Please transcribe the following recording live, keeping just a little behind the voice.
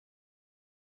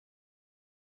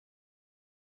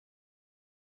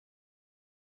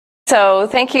So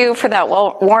thank you for that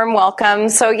warm welcome.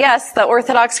 So yes, the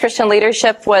Orthodox Christian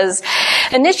Leadership was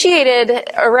initiated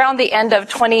around the end of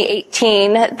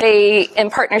 2018. They, in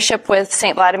partnership with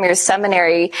St. Vladimir's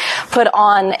Seminary, put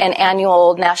on an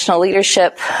annual National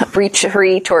Leadership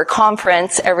Retreat or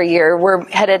conference every year. We're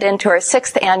headed into our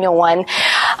 6th annual one.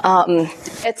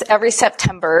 It's every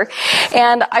September.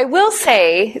 And I will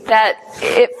say that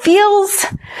it feels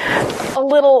a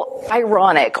little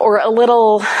ironic or a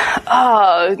little,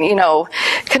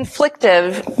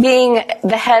 conflictive being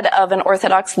the head of an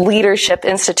Orthodox Leadership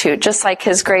Institute, just like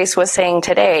His Grace was saying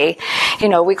today.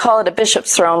 We call it a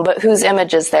bishop's throne, but whose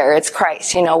image is there? It's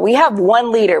Christ. We have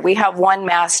one leader, we have one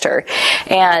master,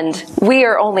 and we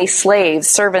are only slaves,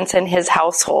 servants in His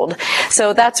household.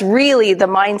 So that's really the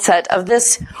mindset of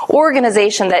this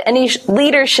organization, that any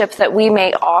leadership that we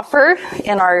may offer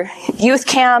in our youth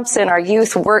camps, in our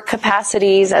youth work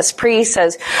capacities, as priests,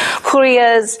 as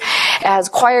curias, as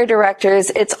choir directors,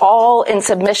 it's all in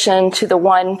submission to the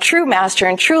one true master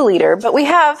and true leader. But we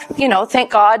have,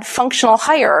 thank God, functional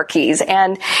hierarchies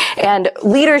and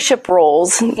leadership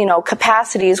roles,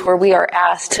 capacities where we are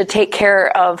asked to take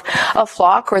care of a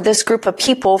flock or this group of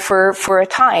people for a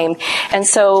time. And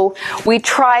so we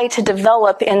try to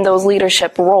develop in those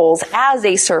leadership roles as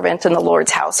a servant in the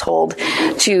Lord's household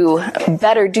to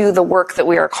better do the work that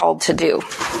we are called to do.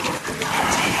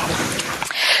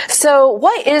 So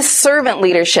what is servant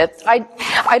leadership? I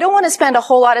don't want to spend a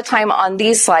whole lot of time on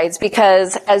these slides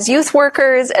because as youth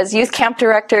workers, as youth camp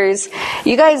directors,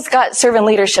 you guys got servant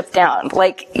leadership down.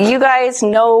 Like, you guys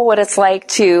know what it's like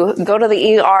to go to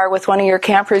the ER with one of your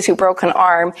campers who broke an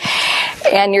arm,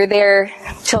 and you're there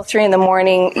till 3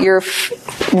 a.m. You're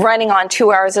running on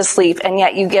 2 hours of sleep, and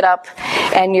yet you get up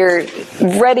and you're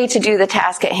ready to do the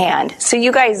task at hand. So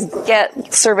you guys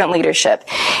get servant leadership.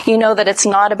 You know that it's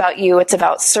not about you, it's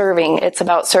about serving. It's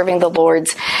about serving the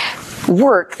Lord's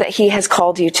work that He has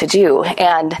called you to do.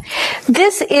 And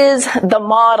this is the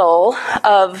model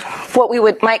of what we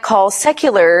might call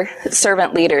secular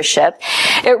servant leadership.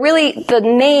 The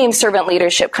name servant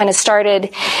leadership kind of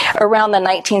started around the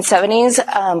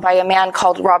 1970s by a man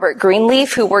called Robert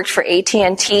Greenleaf, who worked for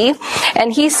AT&T.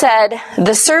 And he said,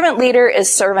 the servant leader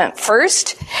is servant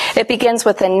first. It begins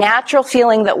with a natural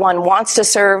feeling that one wants to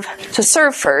serve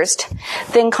first.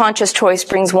 Then conscious choice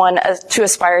brings one to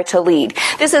aspire to lead.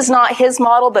 This is not his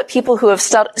model, but people who have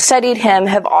studied him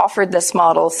have offered this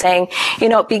model, saying,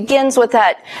 it begins with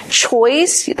that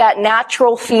choice, that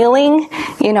natural feeling,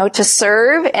 to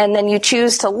serve, and then you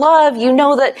choose to love. You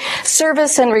know that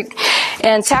service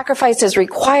and sacrifice is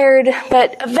required,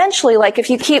 but eventually, if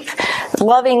you keep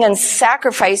loving and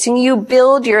sacrificing, you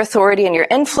build your authority and your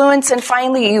influence, and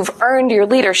finally you've earned your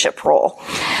leadership role.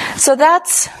 So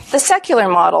that's the secular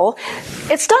model.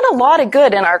 It's done a lot of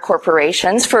good in our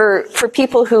corporations for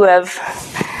people who have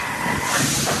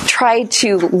tried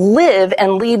to live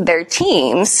and lead their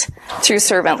teams through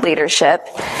servant leadership.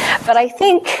 But I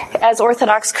think as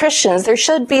Orthodox Christians, there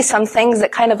should be some things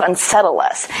that kind of unsettle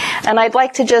us. And I'd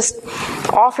like to just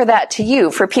offer that to you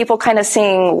for people kind of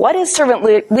seeing what is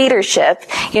servant leadership,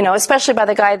 especially by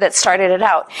the guy that started it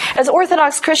out. As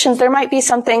Orthodox Christians, there might be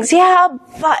some things,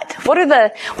 but what are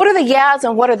the yeahs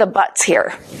and what are the buts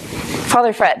here?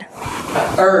 Father Fred.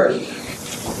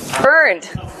 Earned.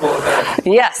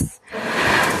 Yes.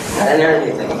 I didn't earn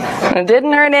anything.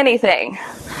 Didn't earn anything.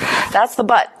 That's the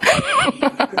but.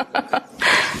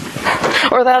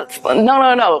 Or that's,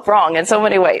 no, wrong in so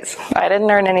many ways. I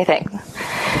didn't earn anything.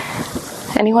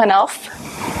 Anyone else?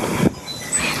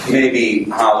 Maybe,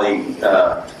 Hollie,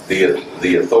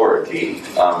 the authority.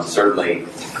 Certainly,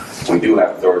 we do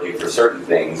have authority for certain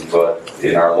things, but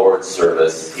in our Lord's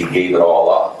service, He gave it all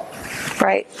up.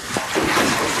 Right.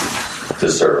 To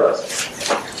serve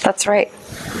us. That's right.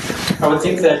 I would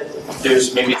think that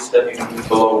there's maybe a step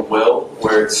below will,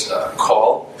 where it's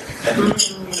call, and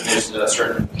there's a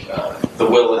certain, the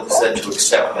will is then to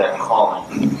accept that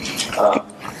calling.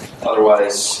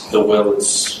 Otherwise, the will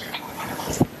is,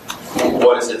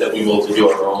 what is it that we will to do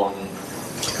our own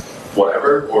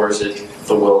whatever, or is it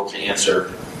the will to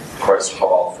answer Christ's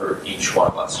call for each one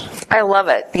of us? I love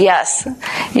it. Yes.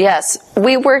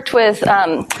 We worked with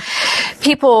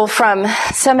people from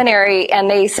seminary, and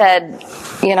they said,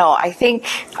 I think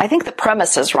the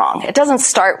premise is wrong. It doesn't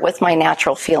start with my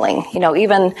natural feeling.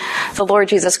 Even the Lord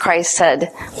Jesus Christ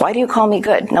said, why do you call me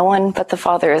good? No one but the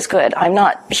Father is good. I'm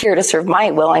not here to serve my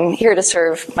will. I'm here to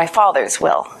serve my Father's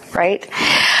will. Right?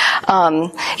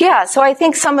 So I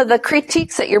think some of the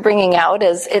critiques that you're bringing out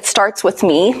is it starts with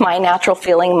me, my natural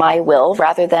feeling, my will,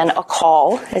 rather than a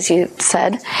call, as you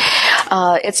said.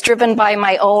 It's driven by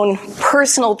my own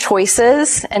personal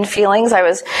choices and feelings. I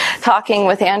was talking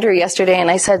with Andrew yesterday, and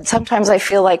I said, sometimes I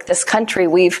feel like this country,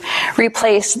 we've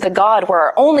replaced the God where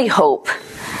our only hope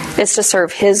is to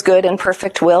serve his good and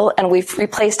perfect will, and we've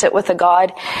replaced it with a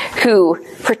God who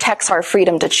protects our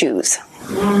freedom to choose.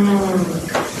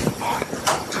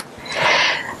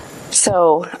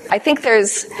 So I think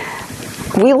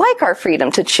we like our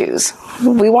freedom to choose.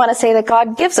 We want to say that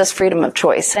God gives us freedom of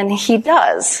choice, and he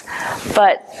does.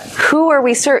 But who are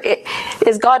we serving?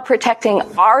 Is God protecting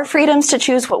our freedoms to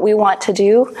choose what we want to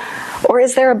do? Or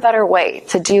is there a better way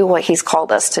to do what he's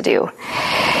called us to do?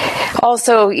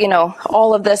 Also,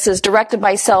 all of this is directed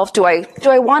by self. Do I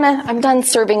want to, I'm done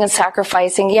serving and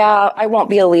sacrificing. Yeah, I won't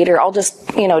be a leader. I'll just,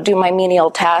 do my menial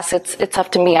tasks. It's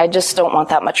up to me. I just don't want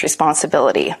that much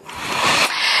responsibility.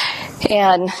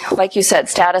 And like you said,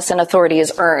 status and authority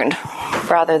is earned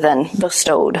rather than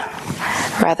bestowed,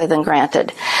 rather than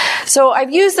granted. So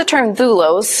I've used the term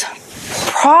doulos.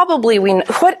 Probably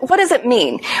what does it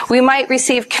mean? We might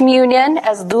receive communion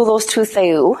as doulos tou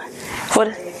theou.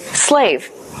 What?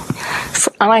 Slave.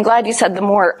 And I'm glad you said the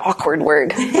more awkward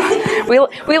word.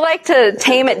 We like to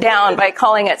tame it down by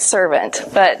calling it servant.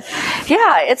 But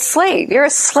yeah, it's slave. You're a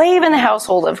slave in the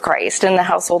household of Christ, in the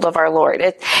household of our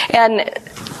Lord. And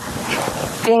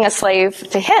being a slave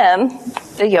to him,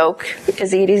 the yoke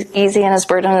is easy and his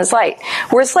burden is light.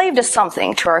 We're a slave to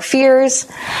something, to our fears,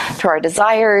 to our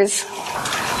desires.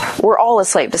 We're all a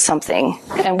slave to something,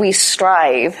 and we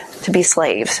strive to be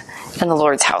slaves in the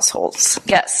Lord's households.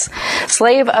 Yes,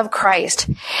 slave of Christ.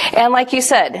 And like you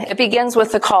said, it begins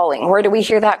with the calling. Where do we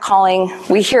hear that calling?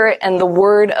 We hear it in the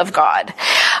Word of God.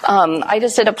 I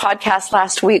just did a podcast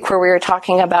last week where we were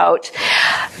talking about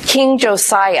King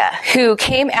Josiah, who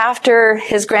came after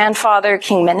his grandfather,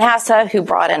 King Manasseh, who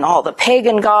brought in all the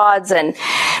pagan gods. And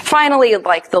finally,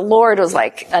 the Lord was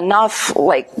enough,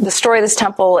 destroy this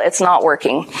temple. It's not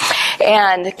working.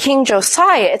 And King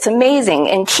Josiah, it's amazing.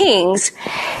 In Kings,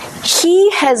 he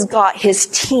has got his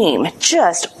team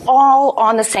just all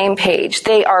on the same page.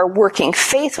 They are working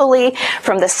faithfully,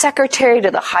 from the secretary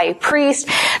to the high priest,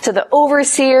 to the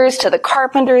overseers, to the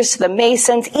carpenters, to the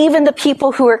masons, even the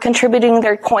people who are contributing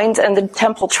their coins in the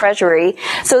temple treasury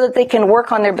so that they can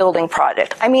work on their building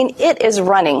project. I mean, it is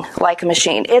running like a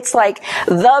machine. It's like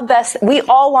the best. We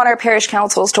all want our parish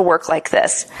councils to work like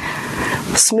this.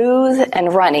 Smooth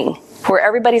and running, where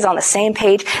everybody's on the same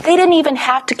page. They didn't even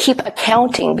have to keep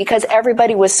accounting because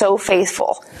everybody was so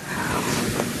faithful.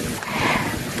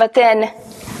 But then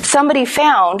somebody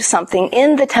found something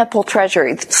in the temple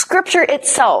treasury. Scripture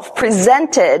itself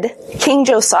presented King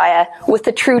Josiah with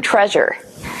the true treasure.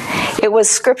 It was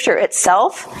Scripture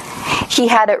itself. He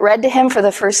had it read to him for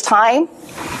the first time.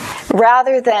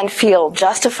 Rather than feel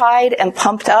justified and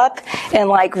pumped up and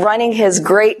running his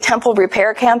great temple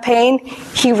repair campaign,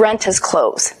 he rent his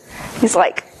clothes. He's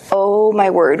like, oh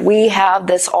my word, we have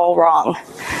this all wrong.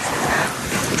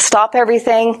 Stop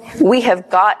everything. We have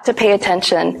got to pay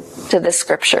attention to this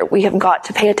scripture. We have got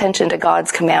to pay attention to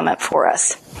God's commandment for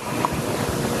us.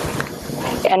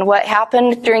 And what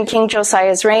happened during King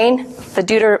Josiah's reign? The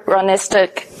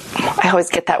Deuteronomistic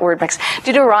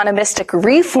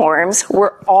reforms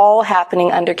were all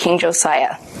happening under King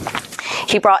Josiah.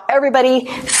 He brought everybody,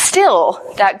 still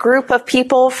that group of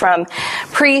people from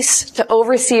priests to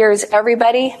overseers,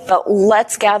 everybody, but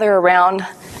let's gather around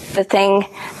the thing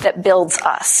that builds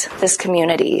us, this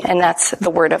community, and that's the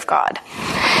Word of God.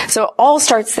 So it all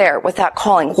starts there with that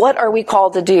calling. What are we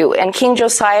called to do? And King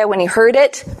Josiah, when he heard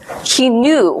it, he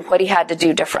knew what he had to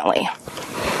do differently.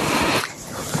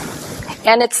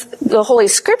 And it's the Holy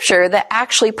Scripture that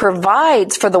actually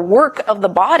provides for the work of the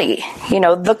body,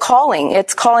 the calling.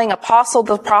 It's calling apostles,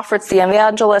 the prophets, the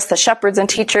evangelists, the shepherds and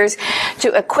teachers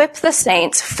to equip the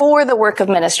saints for the work of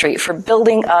ministry, for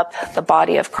building up the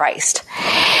body of Christ.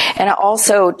 And it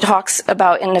also talks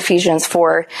about in Ephesians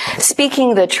 4,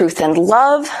 speaking the truth in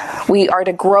love, we are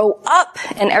to grow up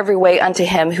in every way unto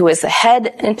him who is the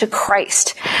head, into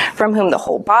Christ, from whom the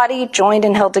whole body, joined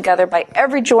and held together by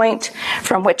every joint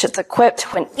from which it's equipped,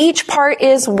 when each part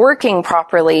is working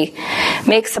properly,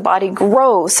 makes the body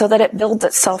grow so that it builds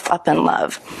itself up in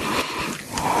love.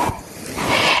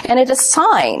 And it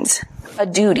assigns a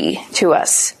duty to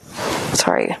us.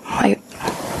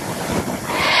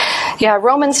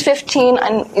 Romans 15,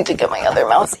 I need to get my other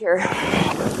mouse here.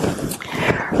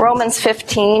 Romans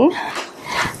 15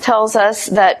 tells us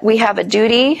that we have a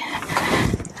duty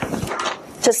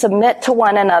to submit to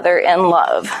one another in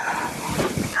love.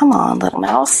 Come on, little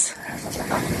mouse.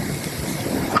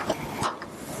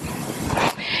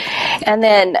 And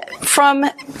then from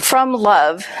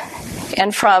love,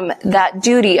 and from that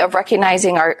duty of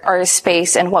recognizing our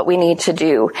space and what we need to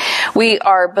do. We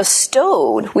are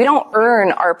bestowed. We don't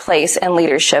earn our place in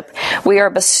leadership. We are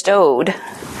bestowed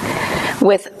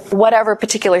with whatever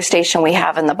particular station we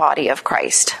have in the body of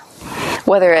Christ.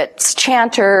 Whether it's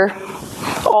chanter,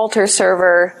 altar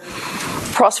server,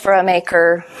 prosphora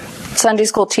maker, Sunday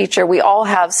school teacher, we all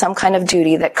have some kind of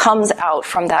duty that comes out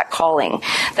from that calling,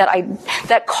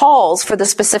 that calls for the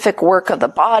specific work of the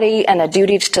body and a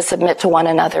duty to submit to one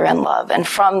another in love. And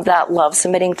from that love,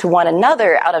 submitting to one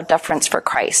another out of deference for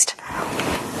Christ.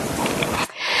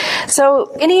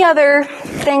 So any other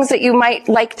things that you might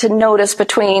like to notice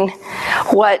between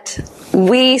what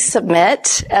we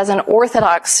submit as an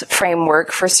orthodox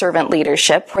framework for servant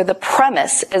leadership, where the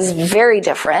premise is very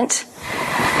different,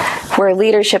 where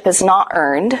leadership is not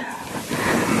earned?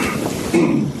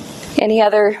 Any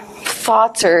other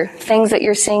thoughts or things that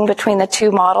you're seeing between the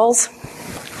two models?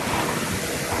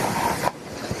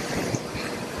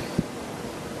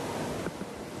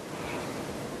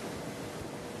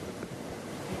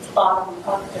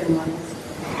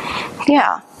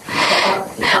 Yeah.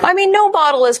 I mean, no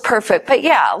model is perfect, but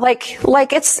yeah, like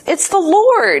it's the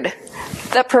Lord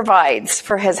that provides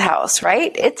for his house,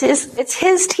 right? It's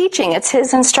his teaching, it's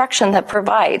his instruction that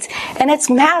provides. And it's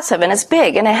massive and it's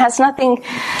big, and it has nothing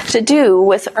to do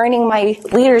with earning my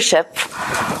leadership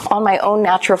on my own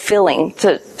natural feeling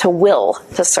to will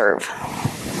to serve.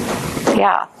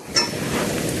 Yeah.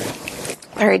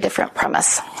 Very different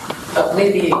premise.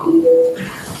 Maybe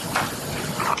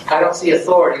I don't see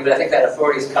authority, but I think that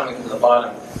authority is coming from the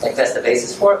bottom. Like that's the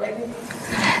basis for it, maybe?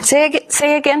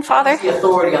 Say again, Father? I see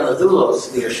authority on the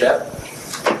doulos leadership.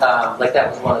 Like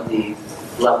that was one of the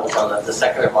levels on the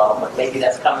secular model, but maybe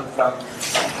that's coming from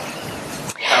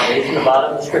foundation, the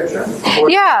bottom of the scripture.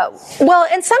 Yeah, well,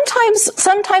 and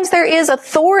sometimes there is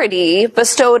authority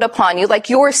bestowed upon you, like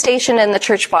your station in the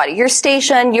church body, your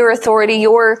station, your authority,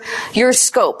 your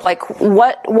scope, like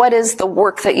what is the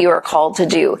work that you are called to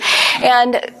do.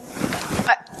 And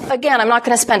again, I'm not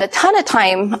going to spend a ton of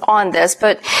time on this,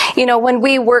 but, when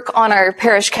we work on our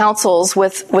parish councils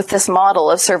with this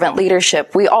model of servant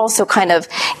leadership, we also kind of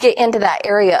get into that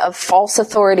area of false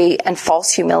authority and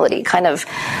false humility, kind of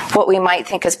what we might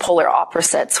think as polar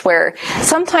opposites, where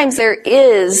sometimes there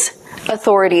is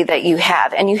authority that you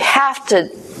have, and you have to,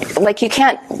 you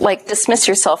can't, dismiss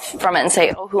yourself from it and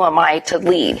say, oh, who am I to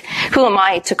lead? Who am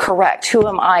I to correct? Who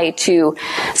am I to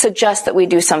suggest that we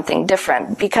do something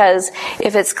different? Because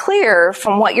if it's clear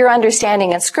from what you're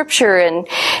understanding in Scripture and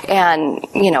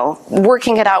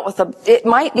working it out it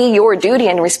might be your duty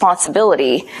and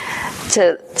responsibility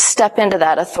to step into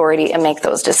that authority and make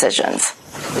those decisions.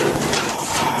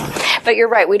 But you're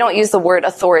right, we don't use the word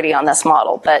authority on this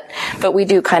model, but we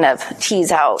do kind of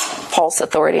tease out false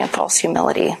authority and false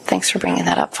humility. Thanks for bringing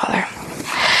that up, Father.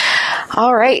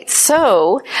 All right,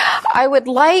 so I would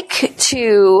like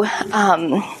to,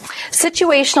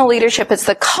 situational leadership is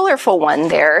the colorful one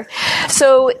there.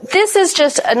 So this is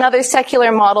just another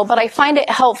secular model, but I find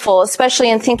it helpful, especially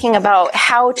in thinking about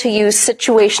how to use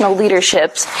situational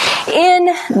leaderships in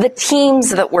the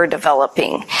teams that we're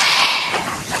developing.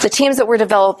 The teams that we're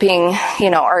developing,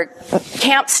 our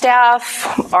camp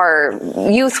staff, our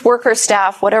youth worker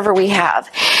staff, whatever we have.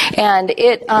 And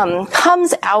it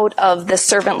comes out of the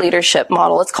servant leadership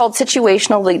model. It's called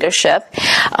situational leadership.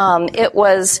 It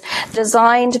was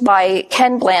designed by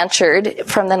Ken Blanchard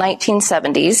from the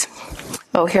 1970s.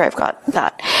 Oh, here I've got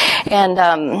that.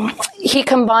 And he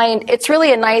combined, it's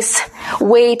really a nice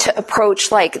way to approach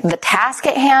the task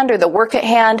at hand or the work at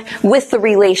hand with the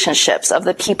relationships of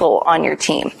the people on your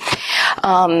team.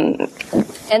 And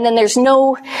then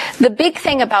the big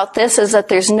thing about this is that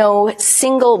there's no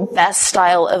single best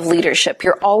style of leadership.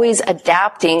 You're always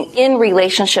adapting in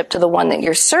relationship to the one that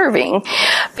you're serving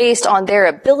based on their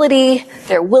ability,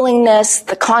 their willingness,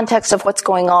 the context of what's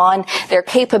going on, their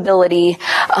capability.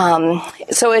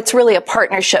 So it's really a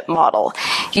partnership model.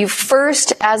 You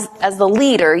first, as the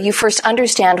leader, you first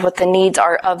understand what the needs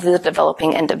are of the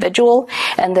developing individual,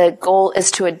 and the goal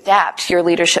is to adapt your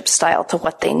leadership style to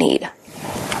what they need.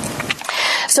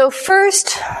 So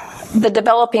first, the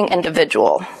developing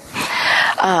individual.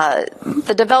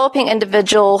 The developing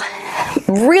individual,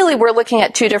 really we're looking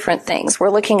at two different things. We're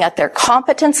looking at their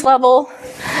competence level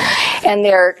and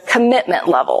their commitment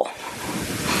level.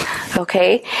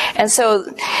 Okay? And so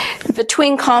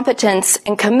between competence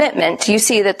and commitment, you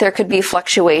see that there could be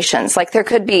fluctuations. There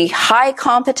could be high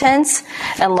competence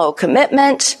and low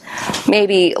commitment,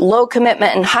 maybe low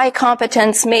commitment and high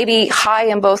competence, maybe high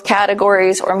in both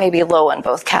categories, or maybe low in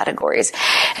both categories.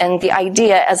 And the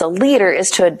idea as a leader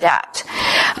is to adapt.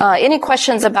 Any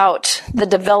questions about the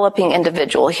developing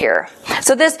individual here?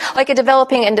 So this, like a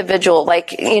developing individual,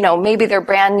 like, maybe they're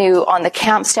brand new on the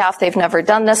camp staff. They've never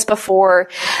done this before.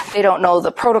 They don't know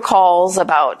the protocols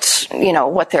about,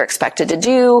 what they're expected to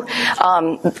do.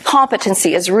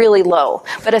 Competency is really low.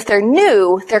 But if they're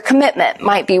new, their commitment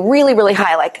might be really, really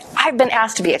high. Like, I've been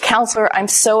asked to be a counselor. I'm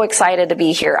so excited to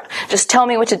be here. Just tell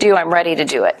me what to do. I'm ready to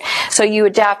do it. So you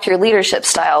adapt your leadership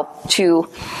style to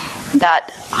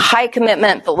that high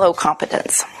commitment but low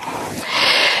competence.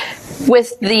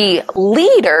 With the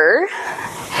leader,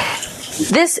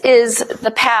 this is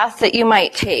the path that you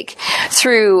might take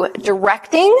through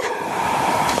directing,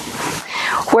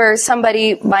 where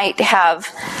somebody might have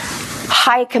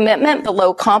high commitment but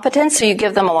low competence, so you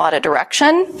give them a lot of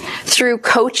direction. Through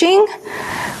coaching,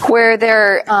 where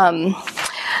they're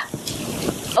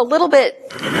a little bit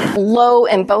low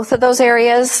in both of those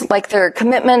areas, like their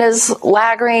commitment is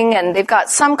lagging and they've got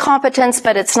some competence,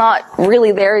 but it's not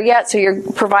really there yet, so you're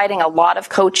providing a lot of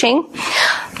coaching,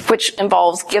 which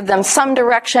involves give them some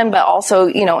direction, but also,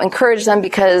 encourage them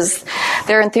because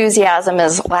their enthusiasm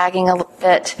is lagging a little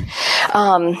bit.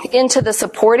 Into the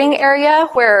supporting area,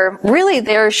 where really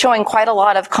they're showing quite a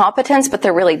lot of competence, but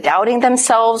they're really doubting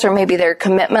themselves, or maybe their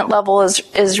commitment level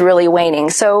is really waning.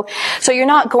 So you're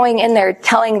not going in there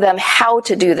telling them how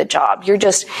to do the job. You're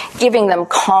just giving them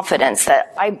confidence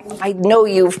that I know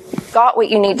you've got what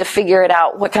you need to figure it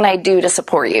out. What can I do to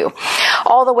support you?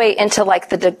 All the way into like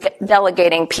the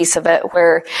delegating piece of it,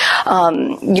 where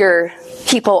your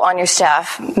people on your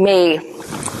staff may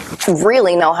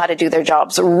really know how to do their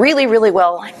jobs really, really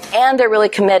well, and they're really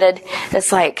committed.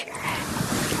 It's like,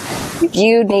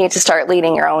 you need to start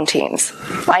leading your own teams.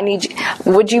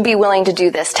 Would you be willing to do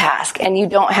this task? And you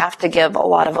don't have to give a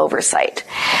lot of oversight.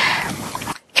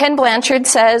 Ken Blanchard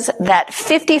says that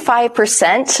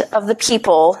 55% of the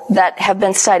people that have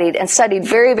been studied, and studied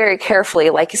very, very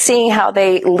carefully, like seeing how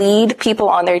they lead people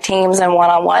on their teams and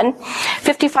one-on-one,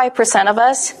 55% of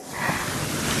us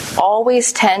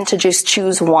always tend to just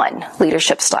choose one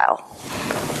leadership style.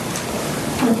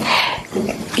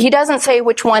 He doesn't say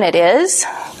which one it is.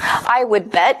 I would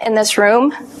bet in this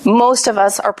room, most of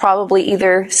us are probably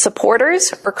either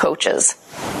supporters or coaches.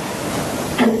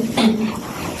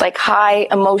 Like high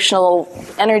emotional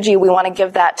energy, we want to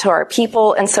give that to our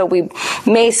people, and so we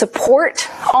may support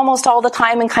almost all the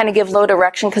time and kind of give low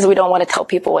direction because we don't want to tell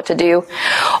people what to do.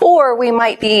 Or we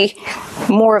might be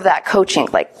more of that coaching,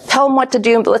 like tell them what to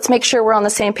do, but let's make sure we're on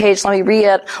the same page. Let me read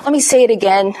it. Let me say it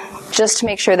again just to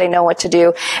make sure they know what to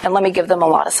do, and let me give them a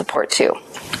lot of support too.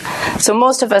 So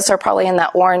most of us are probably in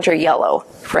that orange or yellow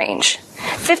range.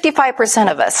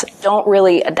 55% of us don't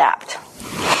really adapt.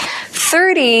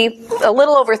 A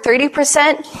little over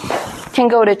 30% can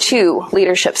go to 2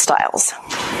 leadership styles.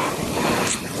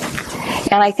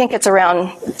 And I think it's around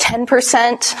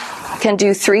 10% can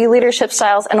do 3 leadership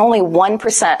styles, and only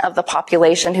 1% of the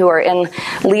population who are in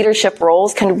leadership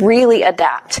roles can really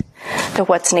adapt to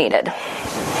what's needed.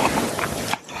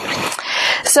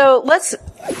 So let's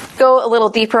go a little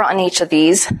deeper on each of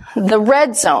these. The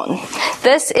red zone.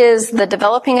 This is the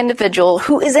developing individual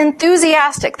who is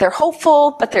enthusiastic. They're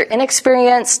hopeful, but they're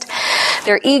inexperienced.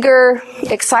 They're eager,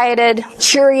 excited,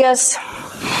 curious,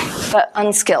 but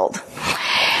unskilled.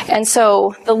 And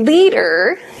so the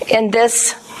leader in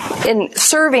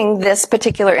serving this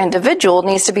particular individual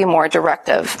needs to be more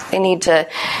directive. They need to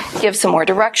give some more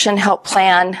direction, help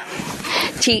plan,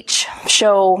 teach,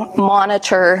 show,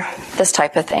 monitor, this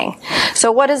type of thing.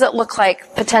 So what does it look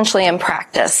like potentially in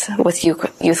practice with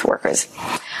youth workers?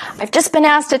 I've just been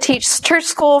asked to teach church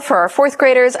school for our 4th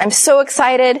graders. I'm so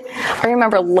excited. I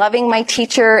remember loving my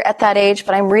teacher at that age,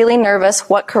 but I'm really nervous.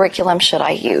 What curriculum should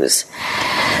I use?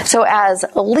 So as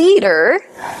a leader,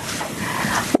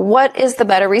 what is the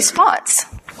better response?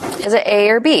 Is it A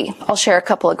or B? I'll share a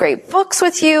couple of great books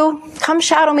with you. Come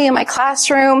shadow me in my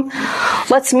classroom.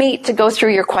 Let's meet to go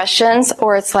through your questions.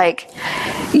 Or it's like,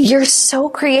 you're so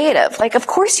creative. Like, of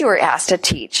course you were asked to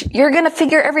teach. You're going to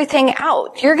figure everything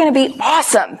out. You're going to be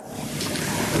awesome.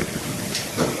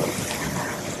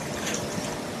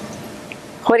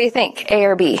 What do you think? A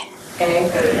or B?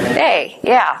 A,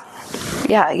 yeah.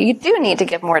 Yeah, you do need to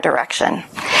give more direction.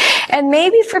 And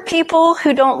maybe for people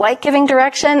who don't like giving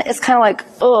direction, it's kind of like,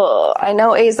 oh, I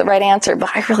know A is the right answer, but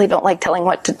I really don't like telling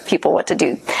people what to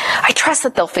do. I trust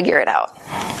that they'll figure it out.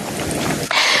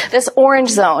 This orange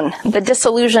zone, the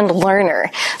disillusioned learner.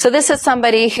 So this is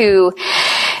somebody who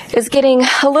is getting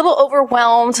a little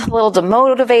overwhelmed, a little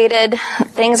demotivated.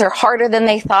 Things are harder than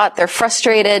they thought. They're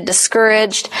frustrated,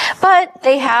 discouraged, but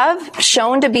they have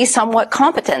shown to be somewhat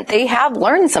competent. They have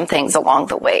learned some things along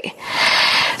the way.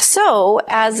 So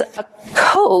as a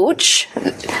coach,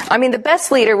 the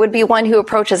best leader would be one who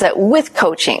approaches it with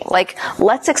coaching. Like,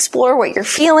 let's explore what you're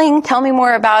feeling. Tell me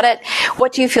more about it.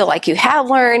 What do you feel like you have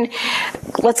learned?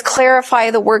 Let's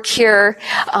clarify the work here.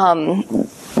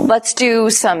 Let's do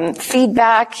some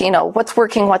feedback, what's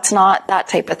working, what's not, that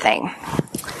type of thing.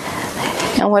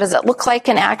 And what does it look like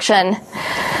in action?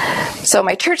 So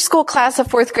my church school class of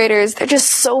fourth graders, they're just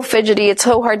so fidgety. It's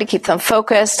so hard to keep them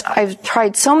focused. I've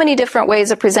tried so many different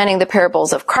ways of presenting the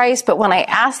parables of Christ, but when I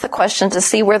ask the question to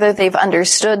see whether they've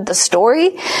understood the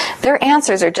story, their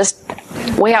answers are just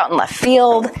way out in left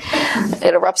field.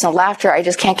 It erupts in laughter. I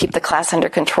just can't keep the class under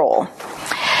control.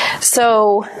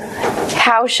 So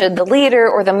how should the leader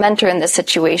or the mentor in this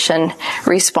situation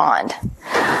respond?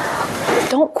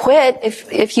 Don't quit.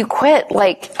 If you quit,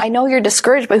 I know you're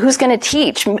discouraged, but who's going to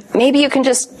teach? Maybe you can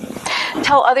just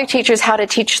tell other teachers how to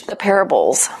teach the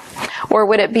parables. Or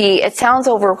would it be, it sounds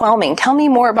overwhelming. Tell me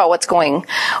more about what's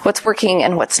working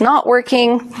and what's not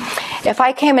working. If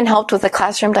I came and helped with the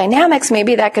classroom dynamics,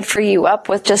 maybe that could free you up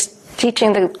with just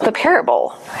teaching the parable.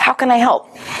 How can I help?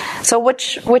 So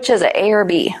which is it, A or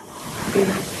B?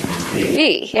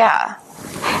 B, yeah.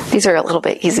 These are a little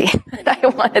bit easy.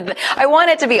 I want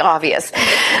it to be obvious.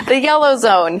 The yellow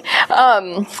zone.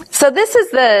 So this is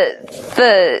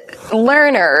the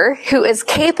learner who is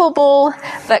capable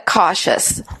but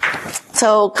cautious.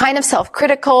 So kind of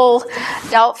self-critical,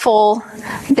 doubtful.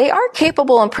 They are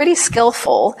capable and pretty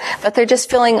skillful, but they're just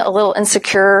feeling a little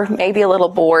insecure, maybe a little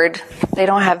bored. They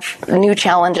don't have new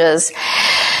challenges.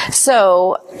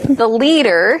 So the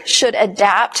leader should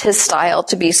adapt his style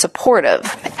to be supportive,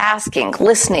 asking,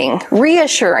 listening,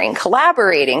 reassuring,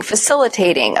 collaborating,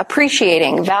 facilitating,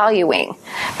 appreciating, valuing,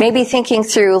 maybe thinking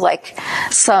through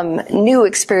some new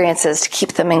experiences to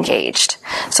keep them engaged.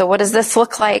 So what does this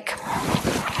look like?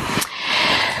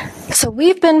 So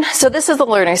this is the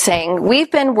learner saying,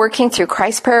 we've been working through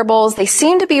Christ's parables. They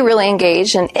seem to be really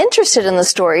engaged and interested in the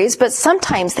stories, but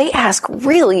sometimes they ask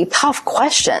really tough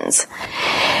questions.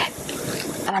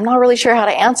 And I'm not really sure how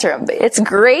to answer them, but it's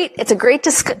great. It's a great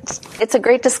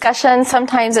discussion.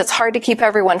 Sometimes it's hard to keep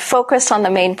everyone focused on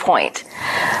the main point.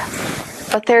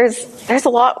 But there's a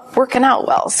lot working out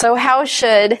well. So how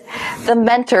should the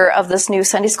mentor of this new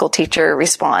Sunday school teacher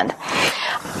respond?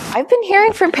 I've been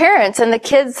hearing from parents and the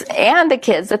kids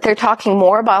that they're talking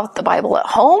more about the Bible at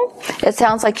home. It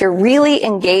sounds like you're really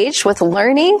engaged with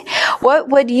learning. What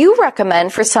would you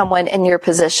recommend for someone in your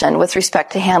position with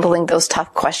respect to handling those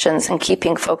tough questions and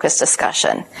keeping focused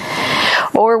discussion?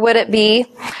 Or would it be,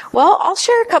 well, I'll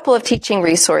share a couple of teaching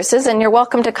resources and you're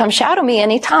welcome to come shadow me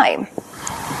anytime.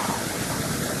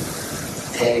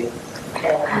 A.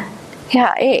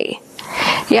 Yeah, A.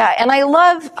 Yeah, and I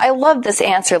love this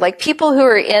answer. People who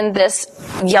are in this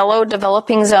yellow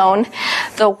developing zone,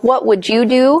 the what would you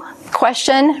do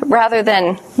question, rather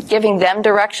than giving them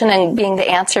direction and being the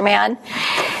answer man,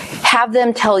 have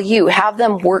them tell you, have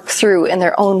them work through in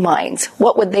their own minds.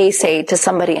 What would they say to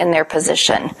somebody in their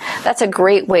position? That's a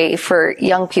great way for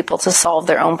young people to solve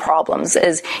their own problems,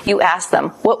 is you ask them,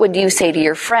 what would you say to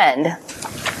your friend?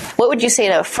 What would you say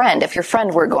to a friend if your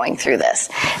friend were going through this?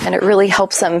 And it really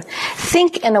helps them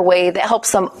think in a way that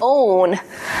helps them own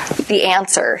the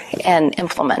answer and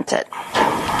implement it.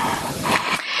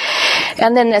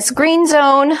 And then this green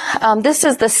zone, this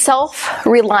is the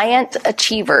self-reliant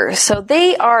achiever. So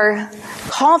they are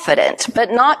confident,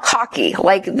 but not cocky.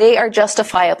 They are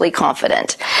justifiably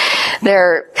confident.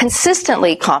 They're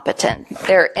consistently competent.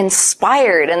 They're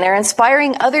inspired, and they're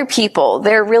inspiring other people.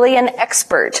 They're really an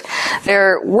expert.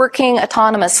 They're working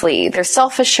autonomously. They're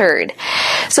self-assured.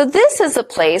 So this is a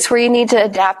place where you need to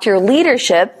adapt your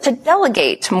leadership to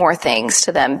delegate more things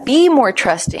to them. Be more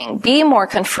trusting. Be more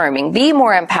confirming. Be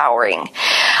more empowering.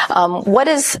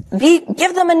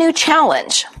 Give them a new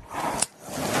challenge.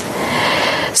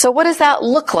 So what does that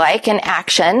look like in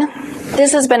action?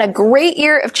 This has been a great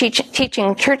year of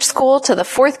teaching church school to the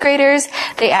fourth graders.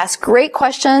 They ask great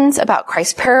questions about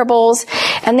Christ's parables,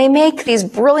 and they make these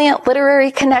brilliant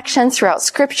literary connections throughout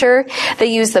Scripture. They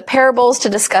use the parables to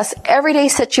discuss everyday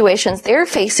situations they're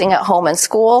facing at home and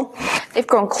school. They've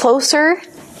grown closer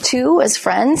too as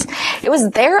friends. It was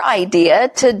their idea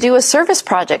to do a service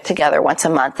project together once a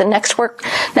month. And next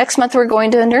month we're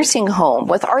going to a nursing home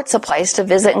with art supplies to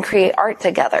visit and create art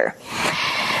together.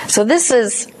 So this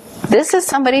is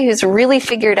somebody who's really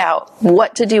figured out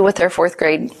what to do with their fourth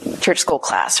grade church school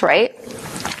class, right?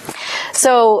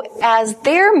 So as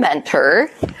their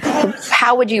mentor,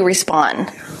 how would you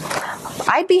respond?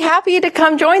 I'd be happy to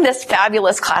come join this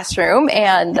fabulous classroom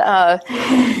and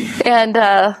and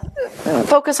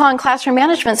focus on classroom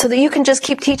management so that you can just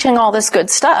keep teaching all this good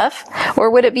stuff? Or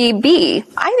would it be B,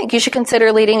 I think you should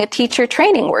consider leading a teacher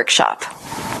training workshop?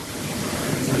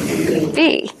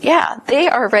 B, yeah, they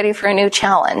are ready for a new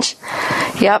challenge.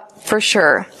 Yep, for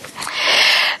sure.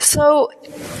 So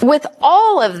with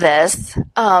all of this,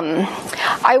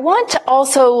 I want to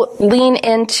also lean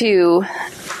into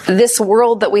this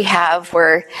world that we have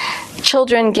where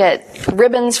children get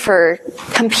ribbons for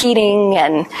competing,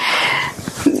 and,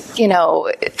 you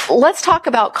know, let's talk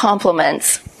about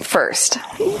compliments first.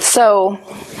 So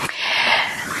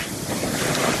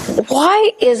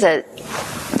why is it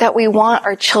that we want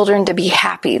our children to be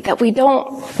happy, that we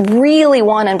don't really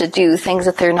want them to do things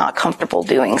that they're not comfortable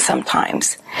doing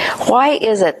sometimes? Why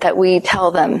is it that we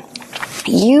tell them,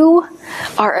 you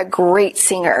are a great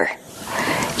singer,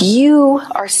 you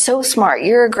are so smart,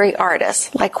 you're a great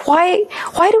artist? Like, why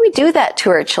do we do that to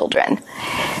our children?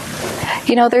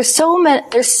 You know, there's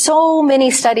so many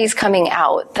studies coming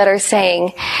out that are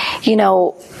saying, you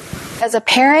know, as a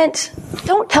parent,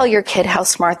 don't tell your kid how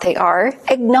smart they are.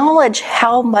 Acknowledge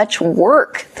how much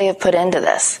work they have put into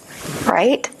this,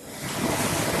 right?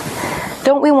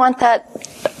 Don't we want that?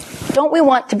 Don't we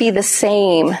want to be the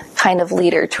same kind of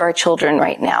leader to our children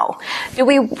right now? Do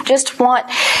we just want,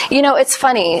 you know, it's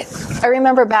funny. I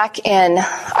remember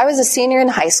I was a senior in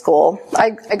high school. I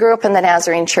grew up in the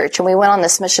Nazarene church, and we went on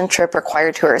this mission trip or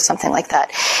choir tour or something like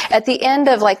that. At the end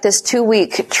of like this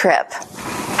 2-week trip,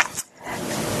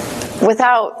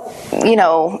 without, you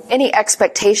know, any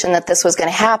expectation that this was going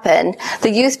to happen,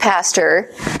 the youth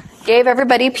pastor gave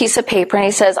everybody a piece of paper, and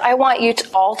he says, I want you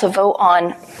all to vote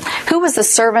on who was the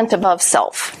servant above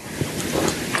self.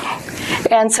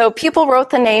 And so people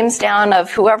wrote the names down of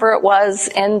whoever it was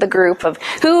in the group of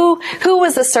who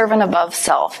was the servant above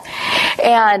self.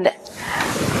 And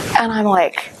I'm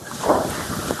like,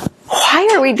 why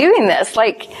are we doing this?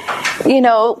 Like, you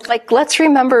know, like, let's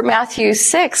remember Matthew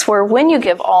 6, where when you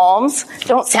give alms,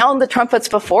 don't sound the trumpets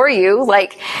before you.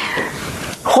 Like,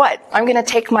 what? I'm going to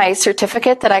take my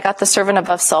certificate that I got the Servant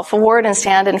Above Self Award and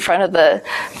stand in front of the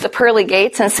pearly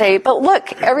gates and say, but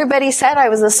look, everybody said I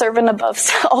was the servant above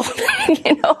self.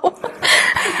 You know?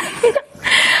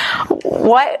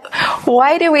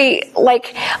 Why do we,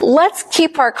 like, let's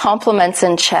keep our compliments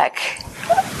in check.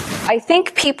 I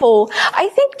think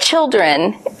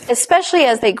children, especially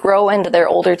as they grow into their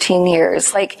older teen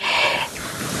years, like,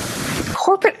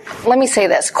 corporate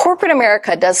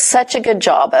America does such a good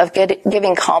job of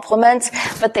giving compliments,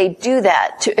 but they do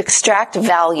that to extract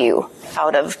value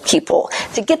out of people,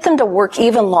 to get them to work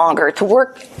even longer, to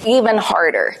work even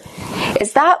harder.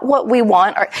 Is that what we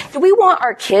want? Do we want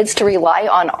our kids to rely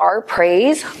on our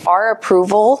praise, our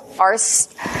approval, our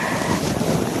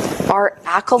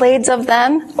accolades of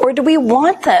them? Or do we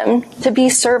want them to be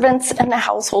servants in the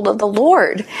household of the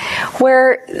Lord,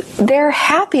 where they're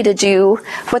happy to do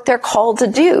what they're called to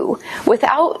do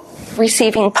without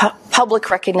receiving public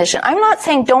recognition? I'm not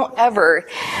saying don't ever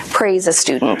praise a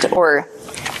student or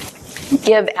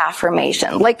give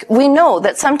affirmation. Like, we know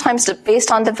that sometimes,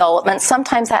 based on development,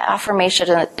 sometimes that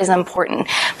affirmation is important.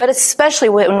 But especially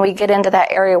when we get into that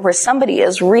area where somebody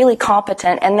is really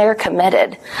competent and they're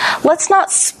committed, let's not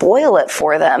spoil it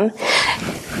for them.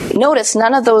 Notice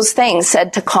none of those things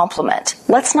said to compliment.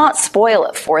 Let's not spoil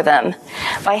it for them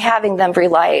by having them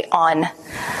rely on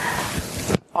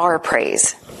our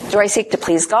praise. Do I seek to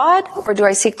please God, or do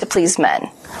I seek to please men?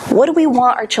 What do we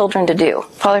want our children to do?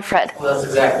 Father Fred. Well, that's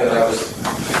exactly what I was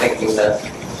thinking,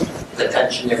 the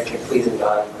tension there between pleasing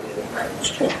God and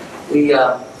pleasing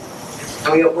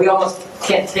men. We almost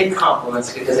can't take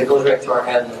compliments because it goes right to our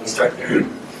head, and then we start thinking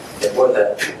that we're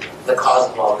the cause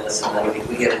of all this, and then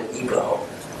we get an ego.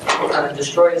 It kind of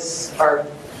destroys our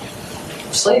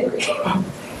slavery.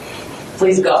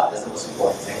 Please God is the most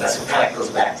important thing. That's what kind of goes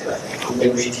back to, I think.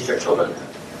 Maybe we should teach our children that.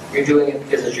 You're doing it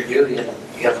because it's your duty, and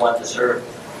you have one to serve.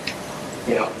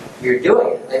 You know, you're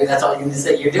doing it. Maybe that's all you need to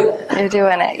say. You're doing it. You're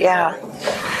doing it, yeah.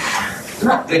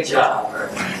 Not good job, or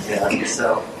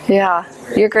so. Yeah,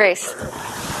 your grace.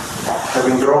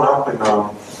 Having grown up in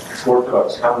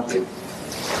Orthodox country,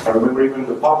 I remember even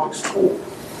the public school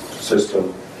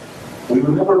system, we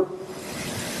would never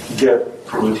get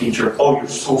from the teacher, "Oh, you're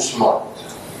so smart.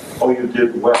 Oh, you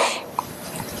did well."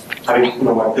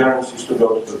 My parents used to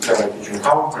go to the parent-teacher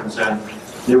conference, and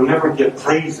they would never get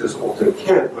praises of their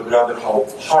kid, but rather how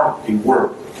hard they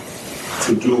worked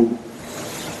to do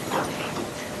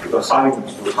the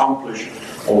assignments, to accomplish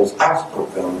what was asked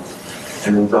of them.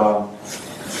 And,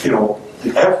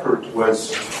 the effort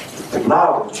was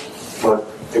acknowledged, but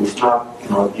it was not,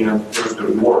 at the end, there's the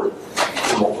reward,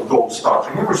 a gold star.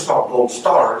 I never saw gold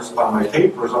stars on my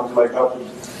papers until I got to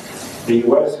the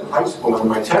U.S. in high school in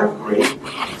my 10th grade,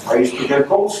 I used to get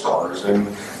gold stars. And,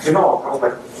 I was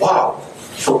like, wow.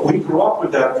 So we grew up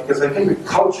with that because I think the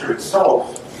culture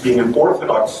itself, being an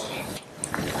Orthodox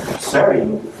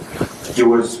setting, it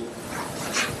was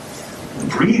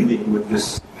breathing with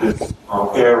this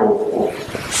air of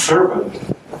servant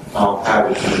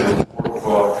attitude.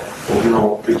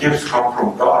 And the gifts come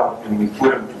from God and we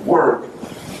put them to work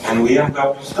and we end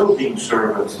up still being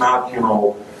servants, not,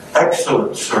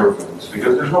 excellent servants,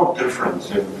 because there's no difference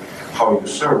in how you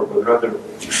serve, but rather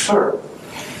you serve.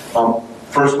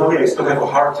 Personally, I still have a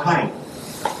hard time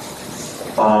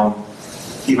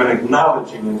even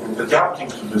acknowledging and adapting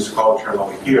to this culture now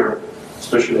here,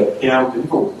 especially at camp, and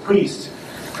even with priests,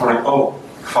 when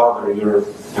Father, you're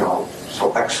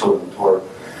so excellent,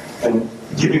 and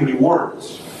giving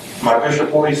rewards. My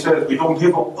bishop always says we don't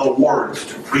give awards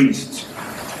to priests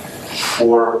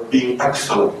for being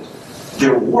excellent.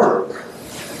 Their work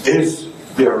is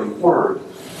their reward.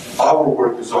 Our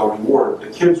work is our reward. The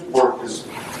kids' work is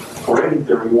already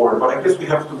their reward. But I guess we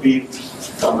have to be,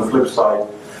 on the flip side,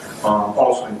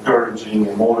 also encouraging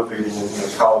and motivating in a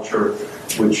culture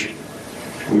which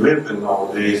we live in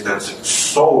nowadays that's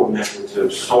so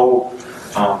negative, so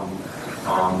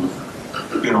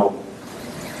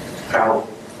kind of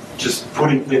just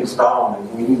putting things down,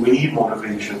 and we need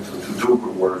motivation to do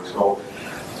good work. So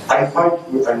I fight,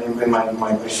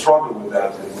 I struggle with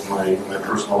that in my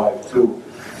personal life too.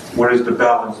 Where is the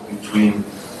balance between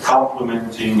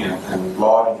complimenting and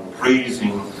lauding and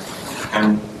praising,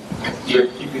 and yet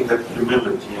keeping that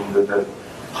humility and that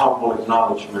humble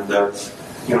acknowledgement that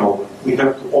we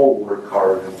have to all work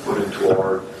hard and put into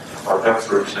our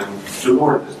efforts, and the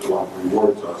Lord is the one who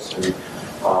rewards us, and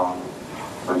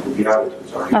the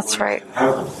Beatitudes are That's right. in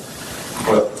heaven.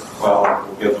 But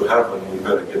when we get to heaven, we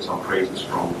better get some praises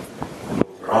from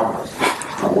those around us.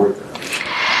 It's not worth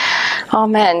it.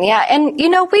 Amen. Yeah, and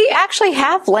we actually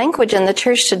have language in the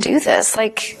church to do this.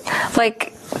 Like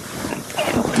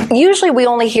usually we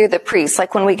only hear the priest,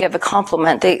 like when we give a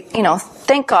compliment, they,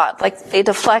 thank God, like they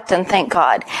deflect and thank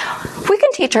God. We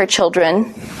can teach our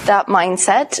children that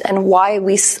mindset and why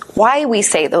we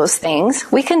say those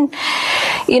things. We can,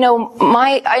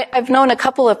 I've known a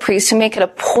couple of priests who make it a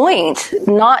point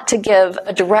not to give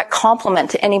a direct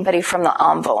compliment to anybody from the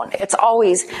ambon. It's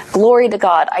always glory to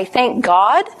God. I thank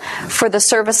God for the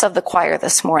service of the choir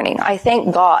this morning. I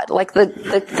thank God. Like the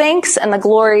thanks and the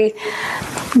glory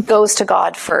goes to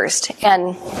God first.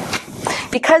 And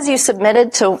because you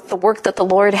submitted to the work that the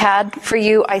Lord had for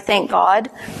you, I thank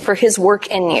God for His work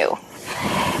in you.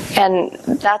 And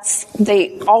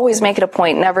they always make it a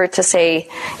point never to say,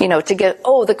 to get,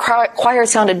 the choir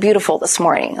sounded beautiful this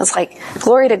morning. It's like,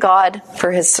 glory to God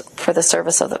for the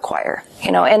service of the choir,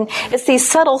 and it's these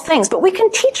subtle things, but we can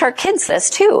teach our kids this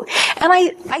too. And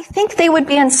I think they would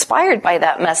be inspired by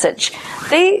that message.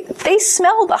 They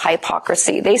smell the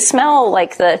hypocrisy. They smell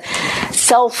like the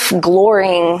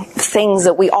self-glorying things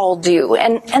that we all do.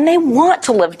 And they want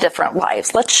to live different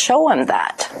lives. Let's show them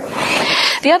that.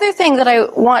 The other thing that I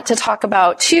want to talk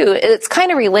about too, it's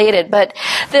kind of related, but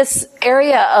this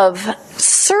area of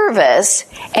service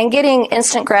and getting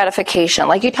instant gratification.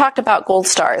 Like you talked about gold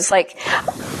stars. Like,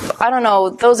 I don't know,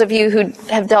 those of you who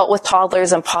have dealt with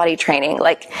toddlers and potty training,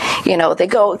 like, they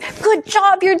go, good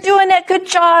job, you're doing it, good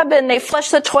job, and they flush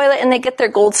the toilet and they get their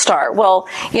gold star. Well,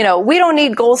 we don't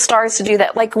need gold stars to do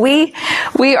that. Like we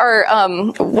are,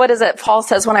 what is it? Paul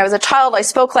says, when I was a child, I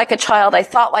spoke like a child, I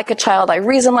thought like a child, I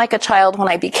reasoned like a child. When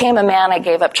I became a man, I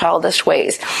gave up childish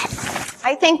ways.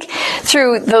 I think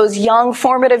through those young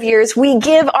formative years, we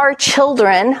give our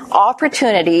children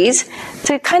opportunities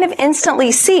to kind of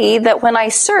instantly see that when I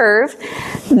serve,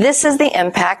 this is the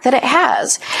impact that it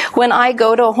has. When I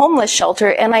go to a homeless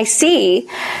shelter and I see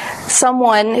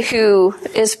someone who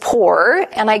is poor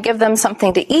and I give them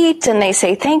something to eat and they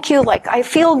say thank you, like I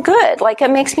feel good. Like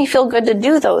it makes me feel good to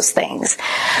do those things.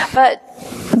 But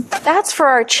that's for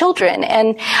our children.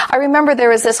 And I remember there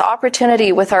was this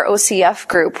opportunity with our OCF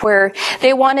group where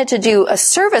they wanted to do a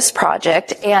service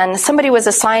project and somebody was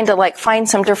assigned to like find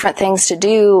some different things to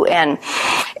do. And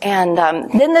then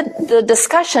the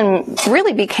discussion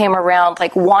really became around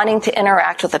like wanting to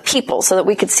interact with the people so that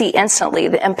we could see instantly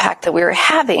the impact that we were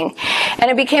having.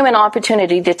 And it became an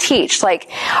opportunity to teach,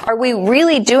 like, are we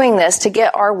really doing this to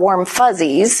get our warm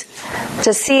fuzzies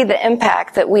to see the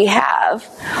impact that we have?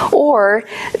 Or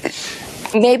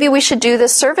maybe we should do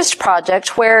this service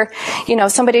project where,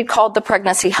 somebody had called the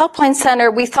Pregnancy Helpline Center.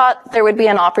 We thought there would be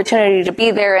an opportunity to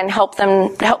be there and help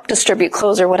distribute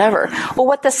clothes or whatever. Well,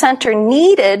 what the center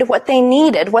needed, what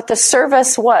the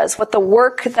service was, what the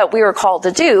work that we were called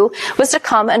to do was to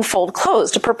come and fold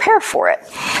clothes, to prepare for it.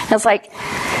 And it's like,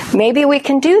 maybe we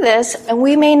can do this and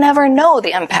we may never know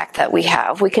the impact that we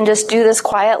have. We can just do this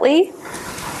quietly.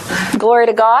 Glory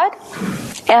to God.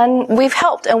 And we've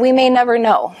helped, and we may never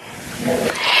know.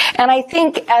 And I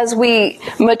think as we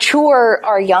mature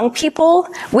our young people,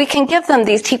 we can give them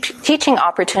these teaching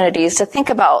opportunities to think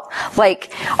about,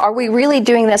 like, are we really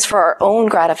doing this for our own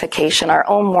gratification, our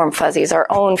own warm fuzzies, our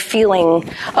own feeling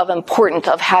of importance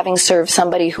of having served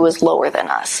somebody who is lower than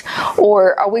us?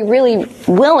 Or are we really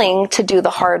willing to do the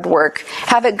hard work,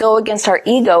 have it go against our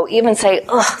ego, even say,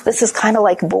 ugh, this is kind of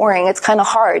like boring, it's kind of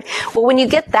hard. Well, when you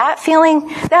get that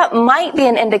feeling, that might be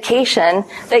an indication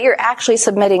that you're actually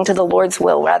submitting to the Lord's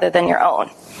will rather than your own.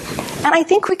 And I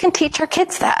think we can teach our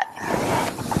kids that.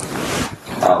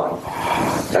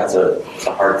 That's a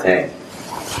hard thing.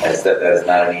 That is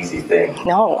not an easy thing.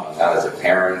 No. Not as a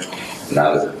parent,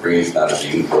 not as a priest, not as a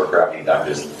youth worker. I mean, I'm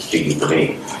just speaking for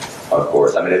me, of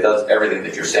course. I mean, it does, everything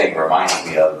that you're saying reminds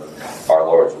me of our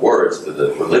Lord's words to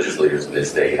the religious leaders of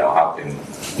this day. How can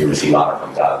you receive honor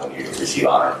from God when you receive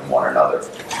honor from one another?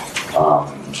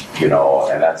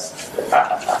 And that's,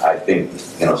 I think,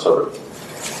 sort of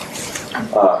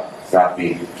got to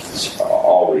be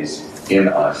always in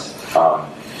us.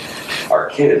 Our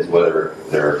kids, whether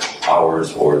they're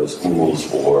ours or the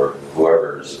schools or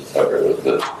whoever's, or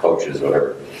the coaches,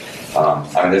 whatever,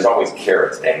 there's always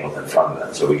carrots dangled in front of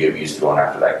them, so we get used to going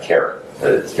after that carrot.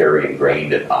 It's very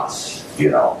ingrained in us,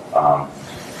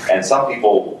 And some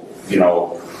people,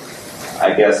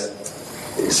 I guess,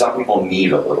 some people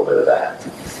need a little bit of that.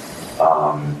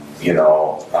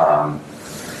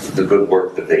 The good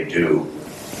work that they do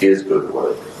is good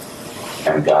work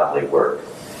and godly work.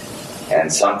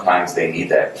 And sometimes they need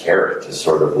that carrot to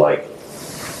sort of like,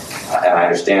 and I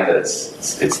understand that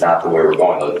it's not the way we're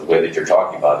going. The way that you're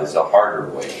talking about is a harder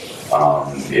way.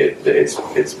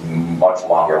 It's much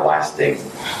longer lasting.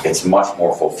 It's much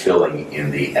more fulfilling in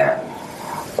the end.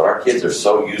 But our kids are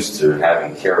so used to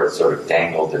having carrots sort of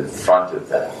dangled in front of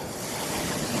them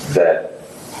that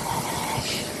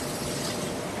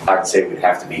I'd say we'd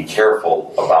have to be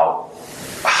careful about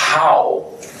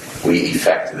how we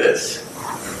effect this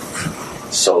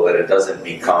so that it doesn't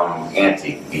become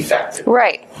anti-effective.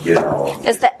 Right.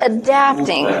 It's the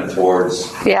adapting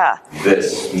towards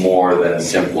this more than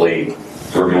simply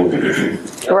removing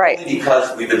it. Right. Only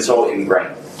because we've been so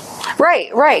ingrained.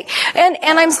 Right. And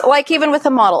I'm like, even with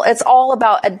the model, it's all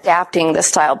about adapting the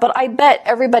style. But I bet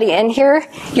everybody in here,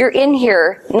 you're in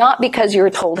here not because you were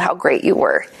told how great you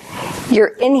were. You're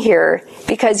in here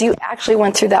because you actually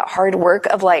went through that hard work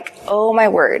of like, oh my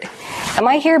word, am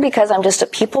I here because I'm just a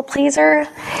people pleaser?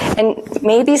 And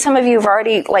maybe some of you have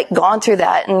already like gone through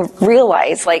that and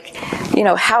realized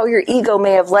how your ego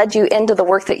may have led you into the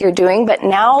work that you're doing, but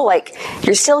now like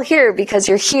you're still here because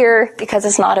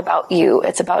it's not about you.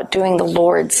 It's about doing the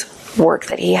Lord's work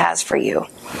that He has for you.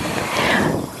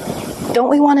 Don't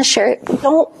we want to share it?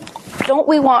 Don't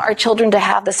we want our children to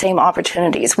have the same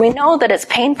opportunities? We know that it's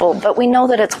painful, but we know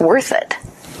that it's worth it,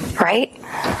 right?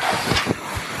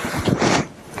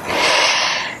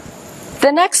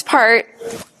 The next part,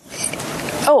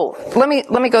 let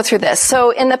me go through this.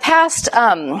 So in the past,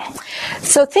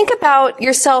 so think about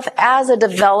yourself as a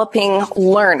developing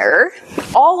learner.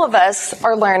 All of us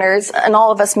are learners, and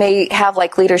all of us may have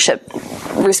like leadership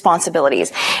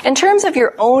responsibilities. In terms of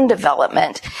your own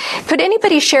development, could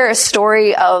anybody share a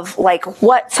story of like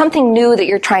something new that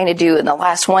you're trying to do in the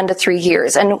last 1 to 3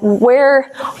 years? And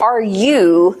where are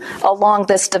you along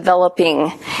this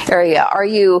developing area? Are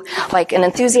you like an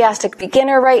enthusiastic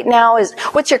beginner right now?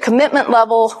 What's your commitment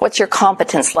level? What's your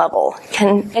competence level?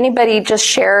 Can anybody just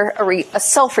share a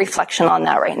self-reflection on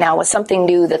that right now with something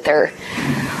new that they're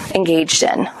engaged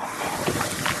in?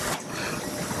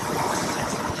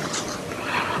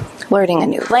 Learning a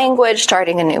new language,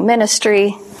 starting a new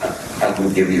ministry. I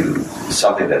can give you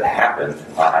something that happened.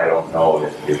 I don't know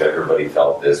if everybody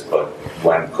felt this, but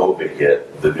when COVID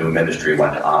hit, the new ministry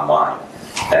went online.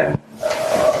 And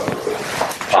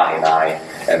Connie and I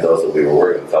and those that we were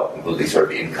working with felt completely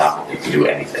sort of incompetent to do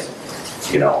anything.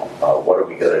 What are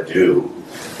we going to do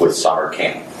with summer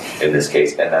camp, in this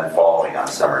case, and then following on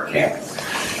summer camp?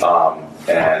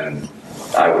 And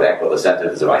I would echo the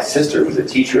sentiments of my sister, who's a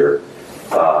teacher.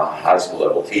 high school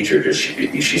level teacher,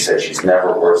 she said she's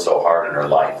never worked so hard in her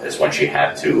life as when she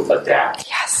had to adapt.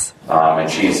 Yes. And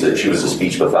she was a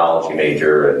speech pathology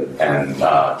major and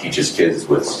teaches kids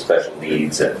with special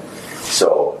needs, and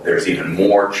so there's even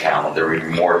more challenge. There were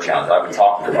even more challenges. I've been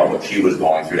talking about what she was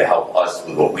going through to help us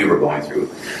with what we were going through.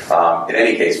 In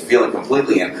any case, feeling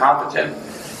completely incompetent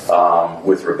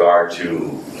with regard to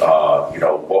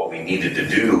what we needed to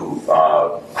do,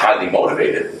 highly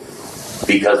motivated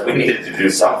because we needed to do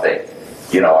something.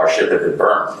 Our ship had been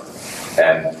burned,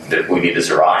 and that we need to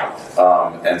survive.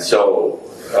 And so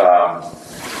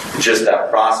just that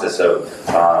process of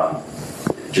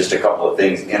just a couple of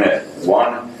things in it.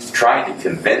 One, trying to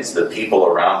convince the people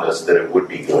around us that it would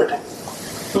be good,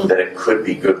 that it could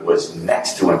be good was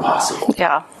next to impossible.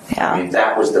 Yeah. I mean,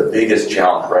 that was the biggest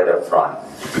challenge right up front,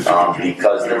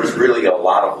 because there was really a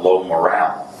lot of low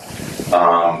morale.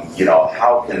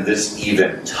 How can this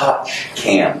even touch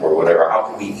camp or whatever? How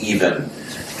can we even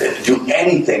do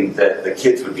anything that the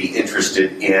kids would be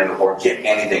interested in or get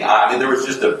anything? I mean, there was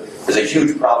a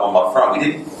huge problem up front. We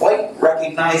didn't quite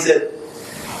recognize it.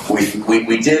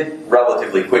 We did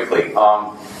relatively quickly.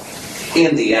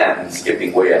 In the end,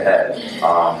 skipping way ahead,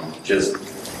 just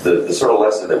the sort of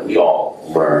lesson that we all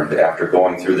learned after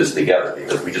going through this together,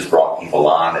 because we just brought people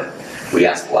on and we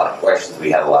asked a lot of questions.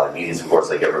 We had a lot of meetings, of course,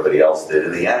 like everybody else did.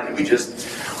 In the end,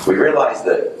 we realized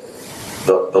that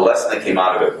the lesson that came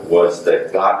out of it was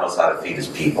that God knows how to feed his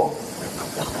people.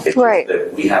 It's right. just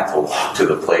that we have to walk to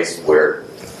the place where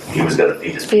he was going to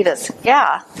feed his people. Feed us.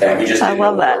 Yeah. And we just didn't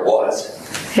know where it was.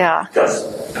 Yeah. Because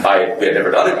we had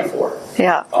never done it before.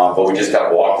 Yeah. But we just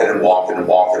kept walking and walking and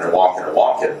walking and walking and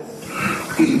walking.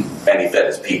 And he fed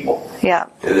his people. Yeah.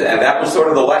 And that was sort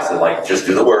of the lesson, like, just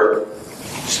do the work,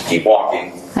 just keep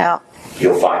walking. Yeah.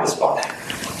 You'll find the spot.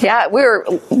 Yeah, we were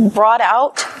brought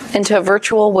out into a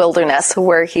virtual wilderness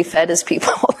where he fed his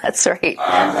people. That's right.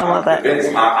 I love that.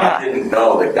 I didn't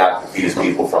know that God could feed his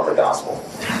people from the gospel.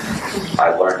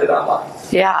 I learned it online.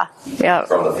 Yeah.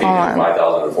 From the feeding of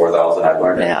 5,000 to 4,000, I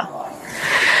learned it online.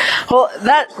 Well,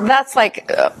 that's like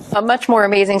a much more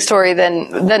amazing story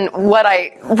than what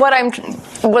I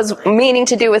was meaning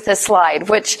to do with this slide,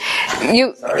 which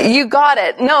you got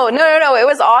it. No, it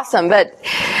was awesome. But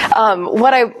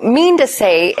what I mean to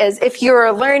say is, if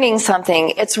you're learning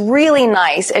something, it's really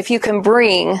nice if you can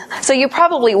bring. So you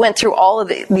probably went through all of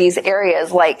these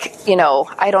areas, like,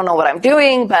 I don't know what I'm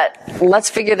doing, but let's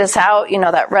figure this out.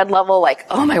 That red level, like,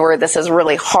 oh my word, this is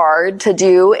really hard to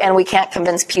do, and we can't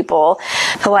convince people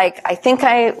to, like, I think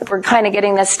we're kind of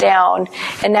getting this down,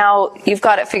 and now you've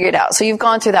got it figured out. So you've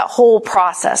gone through that whole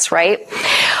process, right?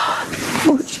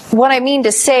 What I mean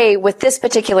to say with this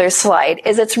particular slide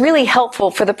is it's really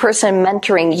helpful for the person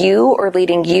mentoring you or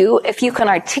leading you if you can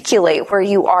articulate where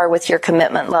you are with your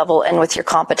commitment level and with your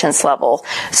competence level,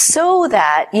 so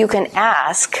that you can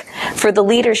ask for the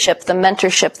leadership, the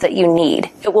mentorship that you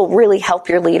need. It will really help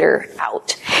your leader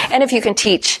out. And if you can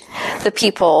teach the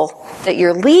people that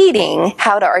you're leading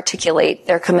how to articulate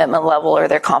their commitment level or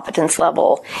their competence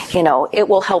level, it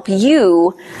will help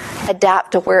you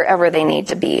adapt to wherever they need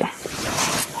to be.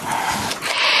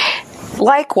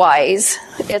 Likewise,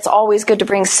 it's always good to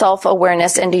bring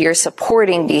self-awareness into your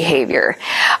supporting behavior.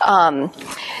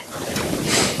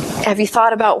 Have you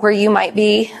thought about where you might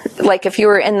be? Like, if you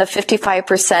were in the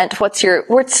 55%, what's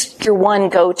your one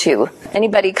go-to?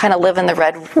 Anybody kind of live in the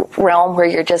red realm where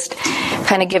you're just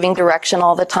kind of giving direction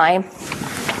all the time?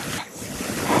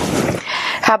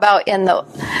 How about in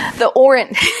the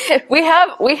orange? we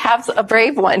have a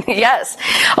brave one. Yes,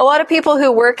 a lot of people who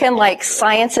work in like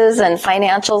sciences and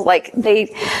financials, like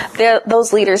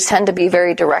those leaders tend to be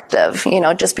very directive.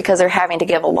 Just because they're having to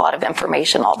give a lot of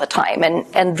information all the time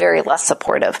and very less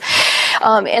supportive.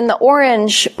 In the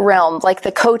orange realm, like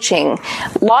the coaching,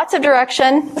 lots of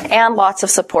direction and lots of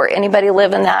support. Anybody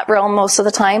live in that realm most of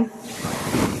the time?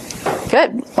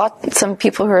 Good. Some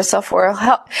people who are self-aware.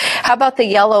 How about the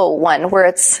yellow one, where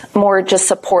it's more just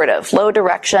supportive, low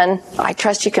direction? I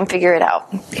trust you can figure it out.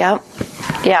 Yeah.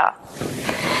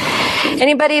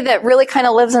 Anybody that really kind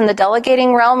of lives in the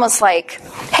delegating realm is like,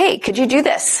 hey, could you do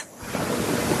this?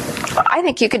 I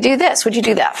think you could do this. Would you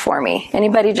do that for me?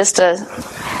 Anybody just the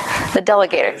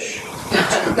delegator?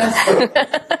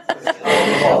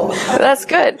 That's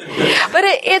good. But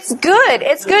it's good.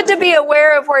 It's good to be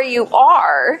aware of where you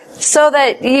are so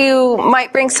that you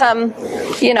might bring some,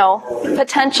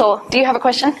 potential. Do you have a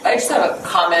question? I just have a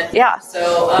comment. Yeah.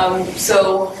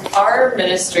 So our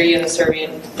ministry in the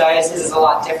Serbian diocese is a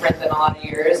lot different than a lot of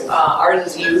yours. Ours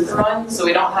is youth run, so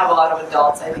we don't have a lot of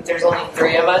adults. I think there's only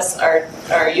 3 of us.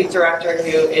 Our youth director,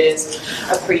 who is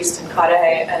a priest in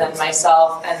Kadahe, and then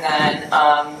myself, and then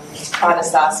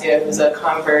Anastasia, who's a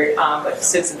convert, but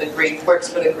sits in the Greek, works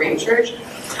for the Greek church.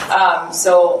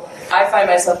 So I find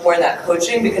myself more in that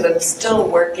coaching because I'm still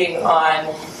working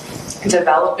on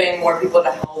developing more people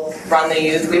to help run the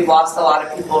youth. We've lost a lot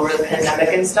of people over the pandemic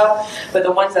and stuff, but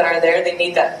the ones that are there, they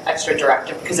need that extra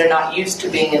directive because they're not used to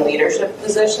being in leadership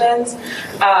positions.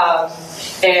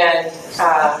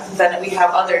 Then we have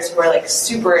others who are like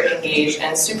super engaged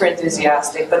and super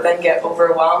enthusiastic, but then get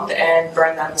overwhelmed and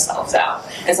burn themselves out.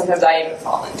 And sometimes I even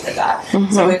fall into that.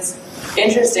 Mm-hmm. So it's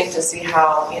interesting to see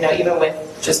how, even with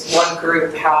just one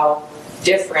group, how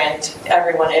different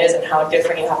everyone is and how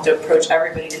different you have to approach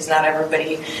everybody because not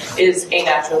everybody is a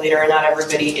natural leader and not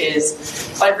everybody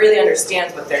really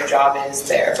understands what their job is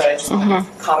there. But I just want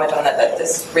to comment on that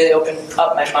this really opened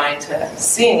up my mind to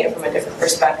seeing it from a different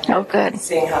perspective. Oh, good.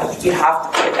 Seeing how you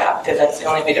have to be adaptive. That's the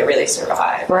only way to really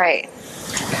survive. Right.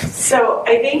 So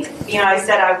I think, I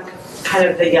said I'm kind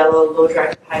of the yellow, low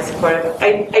directive, high supportive.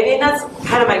 I think that's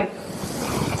kind of my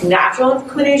natural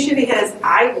inclination because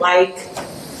I like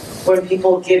when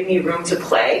people give me room to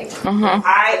play. Mm-hmm.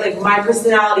 I my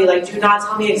personality, do not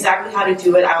tell me exactly how to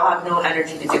do it. I'll have no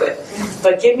energy to do it.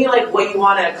 But give me what you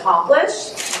want to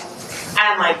accomplish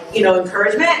and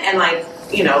encouragement and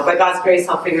by God's grace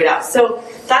I'll figure it out. So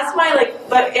that's my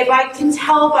but if I can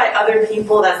tell by other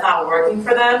people that's not working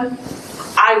for them,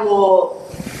 I will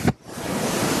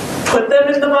put them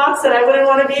in the box that I wouldn't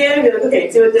want to be in and be okay,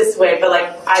 do it this way. But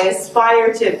I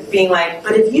aspire to being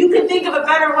but if you can think of a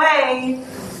better way,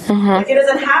 it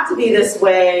doesn't have to be this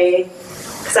way,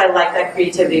 because I like that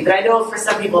creativity. But I know for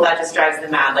some people that just drives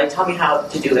them mad. Tell me how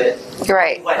to do it.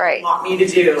 Right, what right. you want me to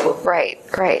do. Right.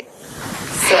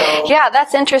 So, yeah,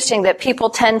 that's interesting that people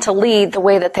tend to lead the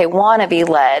way that they want to be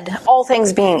led, all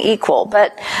things being equal.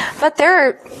 But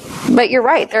you're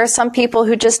right. There are some people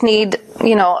who just need,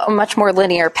 a much more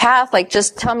linear path.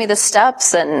 Just tell me the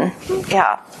steps, and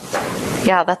yeah,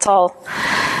 that's all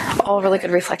really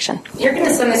good reflection. You're going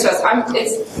to send this to us.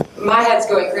 My head's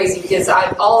going crazy because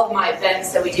all of my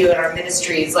events that we do in our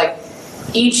ministries,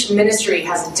 each ministry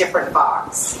has a different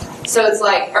box. So it's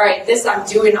all right, this I'm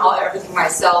doing everything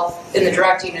myself in the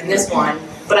directing in this one,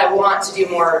 but I want to do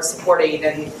more supporting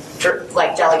and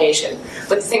delegation.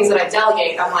 But the things that I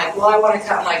delegate, I'm I want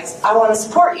to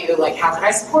support you. How can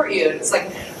I support you? And it's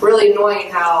really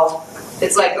annoying how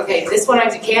it's okay, this one I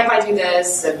do camp, I do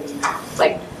this, and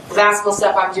basketball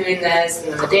stuff I'm doing this,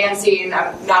 and then the dancing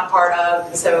I'm not part of.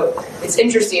 And so it's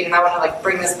interesting, and I want to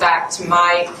bring this back to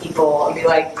my people and be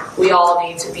we all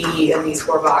need to be in these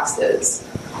 4 boxes.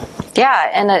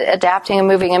 Yeah, and adapting and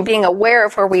moving and being aware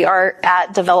of where we are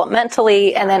at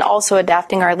developmentally, and then also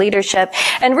adapting our leadership.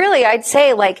 And really, I'd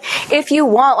say, if you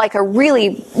want a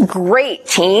really great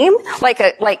team,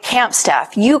 like camp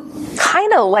staff, you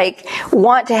kind of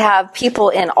want to have people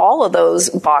in all of those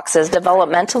boxes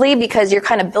developmentally, because you're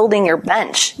kind of building your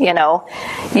bench.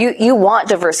 You want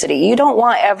diversity. You don't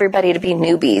want everybody to be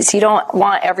newbies. You don't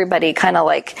want everybody kind of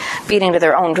beating to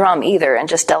their own drum either and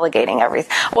just delegating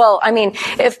everything. Well, I mean,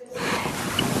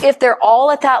 if they're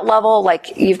all at that level,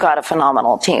 you've got a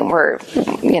phenomenal team where,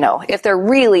 if they're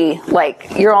really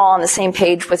you're all on the same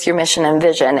page with your mission and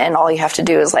vision, and all you have to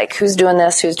do is who's doing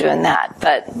this, who's doing that.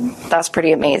 But that's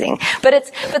pretty amazing.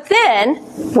 But then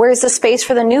where's the space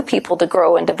for the new people to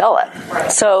grow and develop?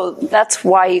 So that's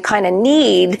why you kind of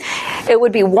it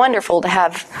would be wonderful to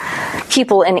have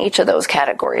people in each of those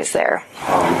categories there.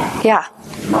 Yeah.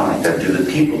 Do the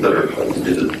people that are,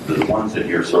 the ones that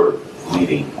you're sort of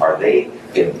leading, are they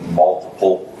in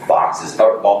multiple boxes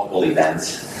or multiple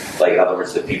events? In other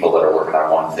words, the people that are working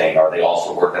on one thing, are they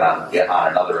also working on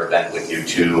another event with you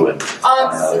too? And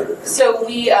so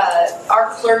we,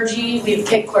 our clergy, we've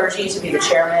picked clergy to be the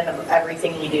chairman of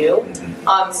everything we do.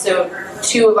 Mm-hmm. So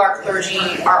 2 of our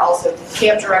clergy are also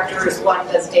camp directors. One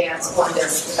does dance, one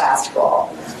does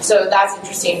basketball. So that's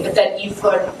interesting. But then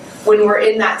when we're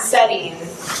in that setting,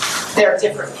 they're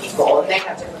different people and they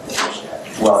have different leadership.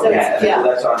 Well,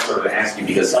 that's what I'm sort of asking,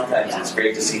 because sometimes it's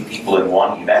great to see people in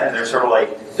one event and they're sort of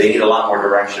they need a lot more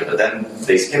direction, but then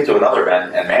they skip to another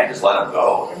event and just let them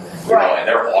go, and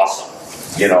they're awesome,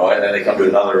 and then they come to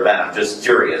another event. I'm just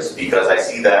curious because I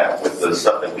see that with the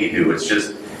stuff that we do. It's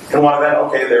just in one event,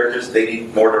 okay, they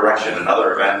need more direction.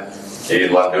 Another event, they need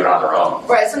to let them do it on their own.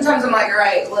 Right. Sometimes I'm all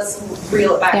right, let's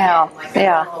reel it back in. I'm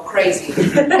a little crazy.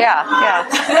 Yeah.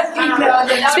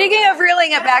 Speaking of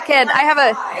reeling it back in, I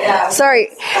have sorry,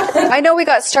 I know we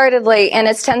got started late and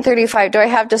it's 10:35. Do I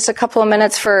have just a couple of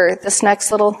minutes for this next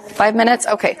little 5 minutes?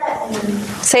 Okay.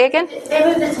 Say again? They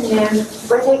moved it to noon.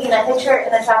 We're taking a picture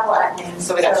in the chapel at noon.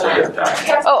 So we got time.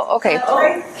 Oh, okay.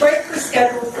 Break was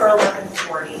scheduled for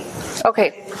 11:40.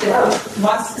 Okay.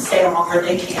 wants to stay longer,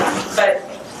 they can, but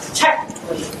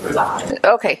technically we're not.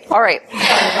 Okay, all right.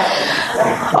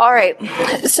 All right.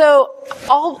 So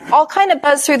I'll kind of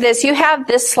buzz through this. You have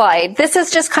this slide. This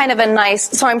is just kind of a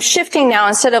nice, so I'm shifting now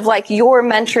instead of like you're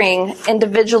mentoring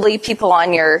individually people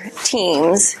on your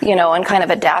teams, and kind of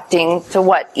adapting to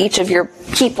what each of your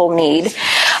people need.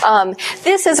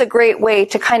 This is a great way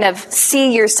to kind of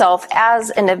see yourself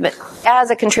as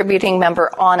a contributing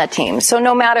member on a team. So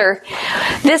no matter,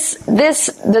 this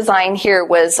design here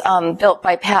was built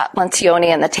by Pat Lencioni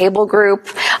and the Table Group.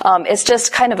 It's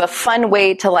just kind of a fun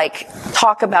way to like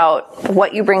talk about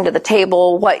what you bring to the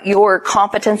table, what your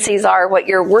competencies are, what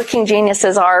your working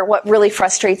geniuses are, what really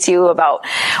frustrates you about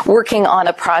working on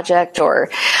a project or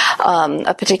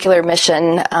a particular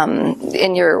mission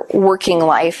in your working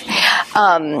life.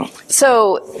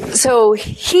 So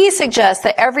he suggests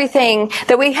that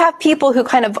that we have people who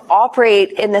kind of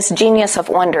operate in this genius of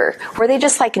wonder, where they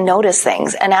just like notice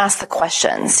things and ask the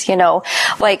questions,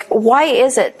 like why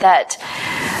is it that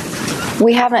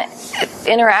we haven't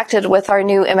interacted with our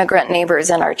new immigrant neighbors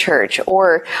in our church?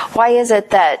 Or why is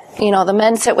it that, the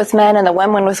men sit with men and the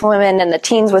women with women and the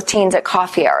teens with teens at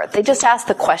coffee hour? They just ask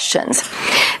the questions.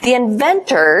 The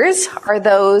inventors are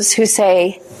those who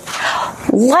say,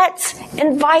 let's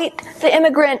invite the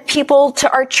immigrant people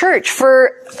to our church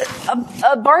for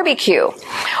a barbecue.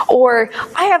 Or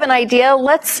I have an idea,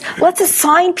 let's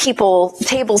assign people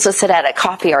tables to sit at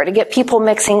coffee hour to get people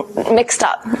mixed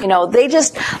up.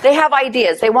 They have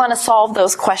ideas. They want to solve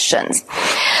those questions.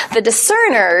 The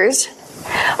discerners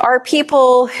are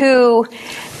people who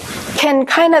can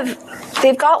kind of,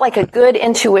 they've got like a good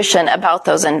intuition about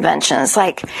those inventions.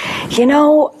 Like,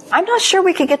 I'm not sure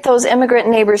we could get those immigrant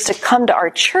neighbors to come to our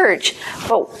church,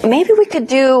 but maybe we could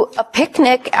do a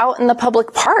picnic out in the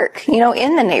public park,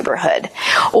 in the neighborhood.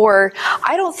 Or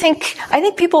I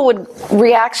think people would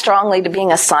react strongly to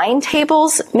being assigned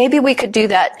tables. Maybe we could do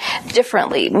that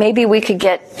differently. Maybe we could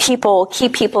get key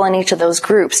people in each of those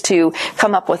groups to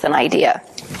come up with an idea.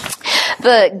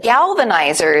 The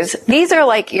galvanizers, these are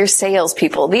like your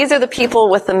salespeople. These are the people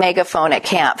with the megaphone at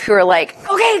camp who are like,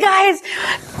 okay guys,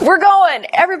 we're going.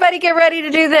 Everybody get ready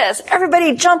to do this.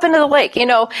 Everybody jump into the lake.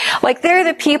 Like they're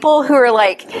the people who are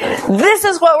like, this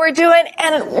is what we're doing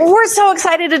and we're so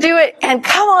excited to do it. And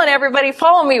come on everybody,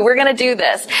 follow me. We're going to do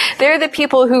this. They're the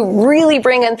people who really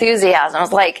bring enthusiasm.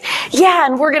 It's like, yeah,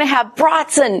 and we're going to have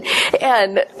brats and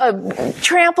a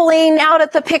trampoline out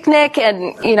at the picnic.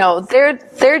 And,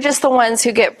 they're just the ones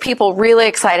who get people really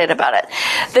excited about it.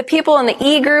 The people in the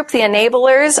E group, the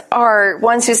enablers, are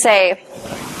ones who say,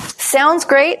 sounds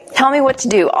great, tell me what to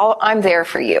do. I'm there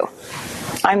for you.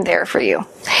 I'm there for you.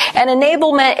 And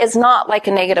enablement is not like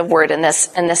a negative word in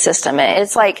this system.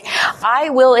 It's like,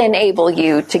 I will enable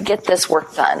you to get this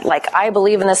work done. Like, I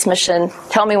believe in this mission.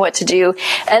 Tell me what to do.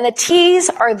 And the T's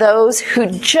are those who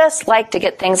just like to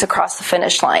get things across the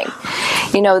finish line.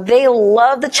 They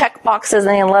love the check boxes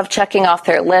and they love checking off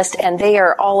their list, and they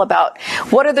are all about,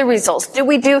 what are the results? Do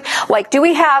we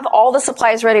have all the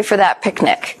supplies ready for that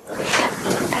picnic?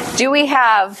 Do we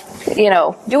have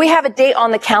a date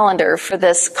on the calendar for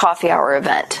this coffee hour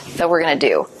event that we're going to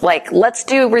do? Like, let's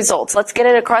do results. Let's get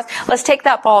it across. Let's take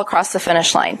that ball across the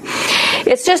finish line.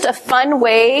 It's just a fun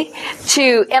way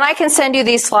and I can send you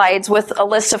these slides with a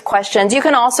list of questions. You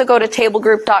can also go to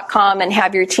tablegroup.com and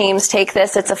have your teams take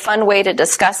this. It's a fun way to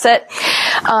discuss it.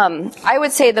 I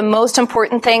would say the most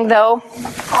important thing, though.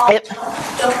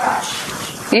 Don't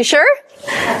rush. You sure?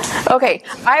 Okay,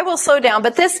 I will slow down,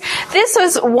 but this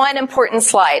was one important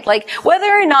slide. Like, whether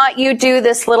or not you do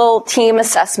this little team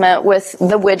assessment with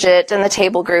the widget and the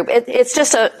table group, it's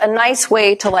just a nice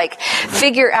way to like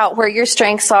figure out where your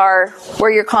strengths are, where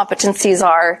your competencies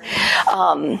are,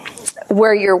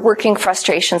 where your working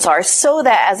frustrations are, so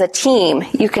that as a team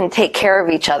you can take care of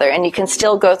each other and you can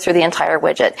still go through the entire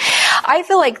widget. I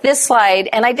feel like this slide,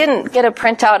 and I didn't get a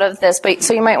printout of this, but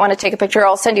so you might want to take a picture.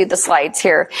 I'll send you the slides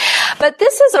here. But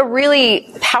this is a really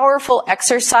powerful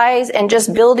exercise in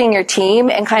just building your team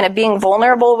and kind of being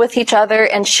vulnerable with each other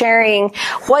and sharing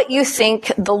what you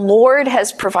think the Lord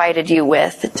has provided you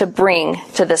with to bring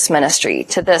to this ministry,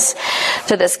 to this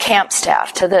camp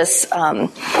staff, to this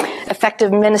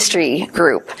effective ministry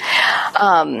group.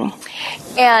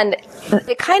 And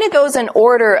it kind of goes in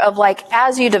order of like,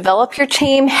 as you develop your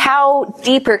team, how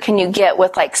deeper can you get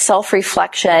with like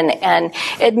self-reflection and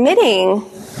admitting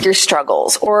your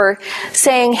struggles, or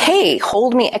saying, hey,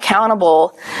 hold me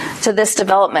accountable to this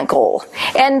development goal.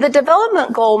 And the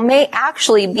development goal may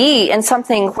actually be in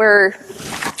something where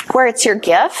it's your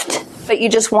gift, but you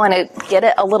just want to get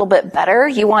it a little bit better.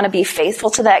 You want to be faithful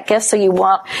to that gift, so you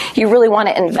really want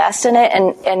to invest in it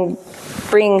and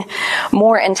bring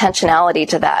more intentionality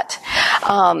to that.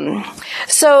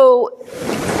 So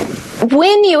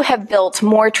when you have built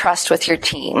more trust with your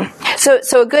team,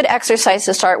 so a good exercise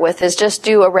to start with is just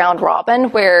do a round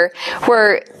robin where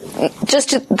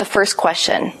just the first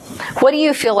question. What do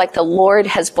you feel like the Lord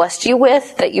has blessed you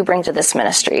with that you bring to this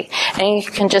ministry? And you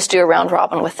can just do a round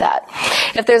robin with that.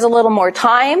 If there's a little more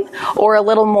time or a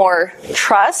little more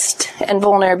trust and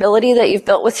vulnerability that you've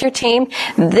built with your team,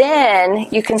 then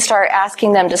you can start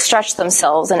asking them to stretch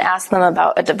themselves and ask them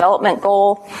about a development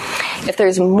goal. If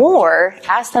there's more,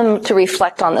 ask them to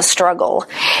reflect on the struggle.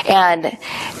 And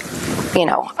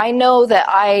I know that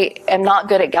I am not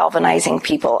good at galvanizing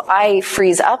people. I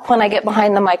freeze up when I get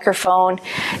behind the microphone.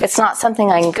 It's not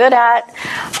something I'm good at.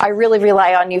 I really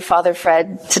rely on you, Father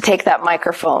Fred, to take that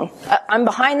microphone. I'm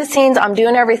behind the scenes. I'm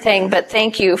doing everything, but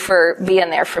thank you for being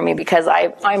there for me because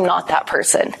I'm not that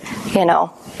person,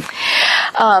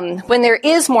 When there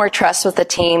is more trust with the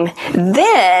team,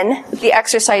 then the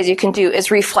exercise you can do is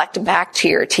reflect back to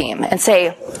your team and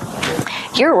say,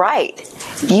 you're right.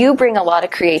 You bring a lot of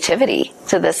creativity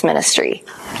to this ministry.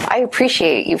 I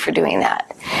appreciate you for doing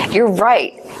that. You're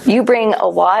right. You bring a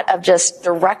lot of just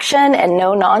direction and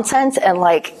no nonsense, and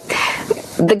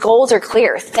the goals are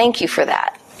clear. Thank you for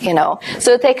that.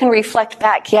 So that they can reflect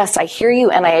back, yes, I hear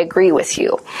you and I agree with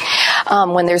you.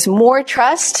 When there's more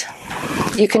trust,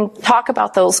 you can talk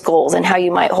about those goals and how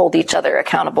you might hold each other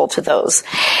accountable to those.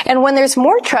 And when there's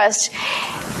more trust,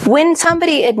 when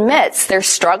somebody admits their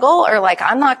struggle or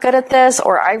I'm not good at this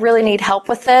or I really need help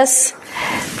with this,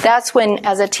 that's when,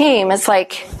 as a team, it's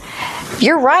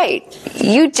you're right.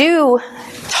 You do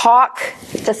talk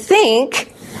to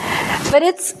think, but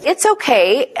it's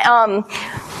okay.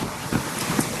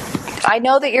 I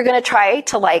know that you're going to try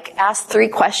to ask 3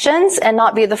 questions and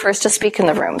not be the first to speak in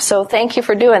the room. So thank you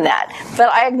for doing that. But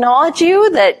I acknowledge you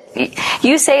that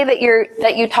you say that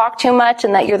you talk too much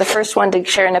and that you're the first one to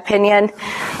share an opinion.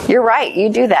 You're right. You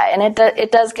do that. And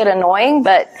it does get annoying,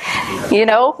 but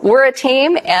we're a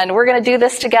team and we're going to do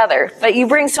this together. But you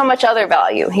bring so much other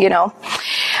value,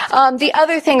 The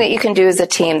other thing that you can do as a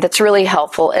team that's really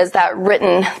helpful is that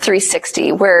written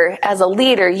 360, where as a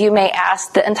leader, you may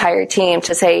ask the entire team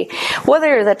to say, what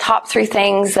are the top 3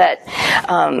 things that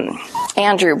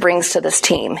Andrew brings to this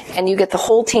team? And you get the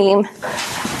whole team,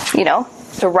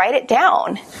 to write it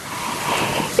down.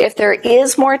 If there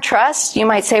is more trust, you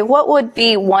might say, what would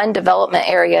be one development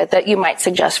area that you might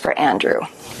suggest for Andrew?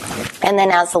 And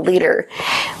then as the leader,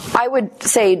 I would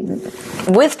say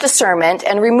with discernment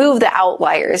and remove the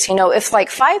outliers. If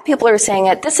 5 people are saying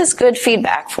it, this is good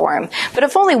feedback for him. But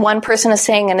if only one person is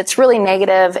saying and it's really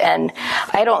negative and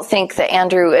I don't think that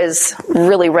Andrew is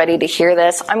really ready to hear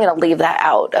this, I'm going to leave that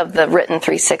out of the written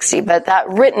 360. But that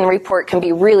written report can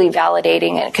be really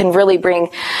validating and it can really bring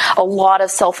a lot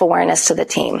of self-awareness to the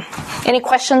team. Any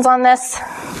questions on this? I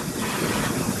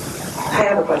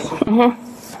have a question.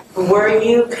 Mm-hmm. Were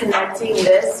you connecting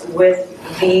this with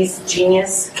these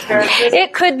genius characters?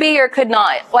 It could be or could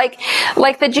not. Like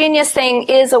the genius thing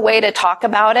is a way to talk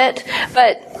about it,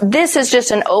 but this is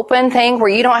just an open thing where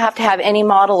you don't have to have any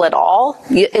model at all.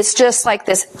 It's just like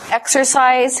this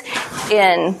exercise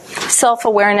in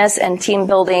self-awareness and team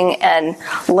building, and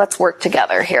let's work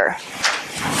together here.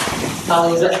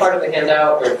 Hollie, is that part of the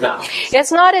handout or not?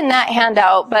 It's not in that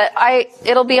handout, but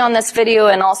it'll be on this video,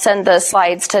 and I'll send the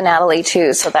slides to Natalie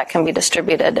too, so that can be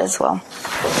distributed as well.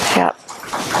 Yeah.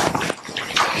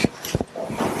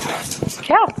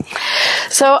 Yeah.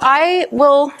 So I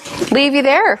will leave you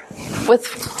there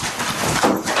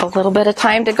with a little bit of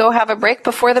time to go have a break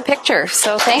before the picture.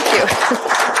 So thank you.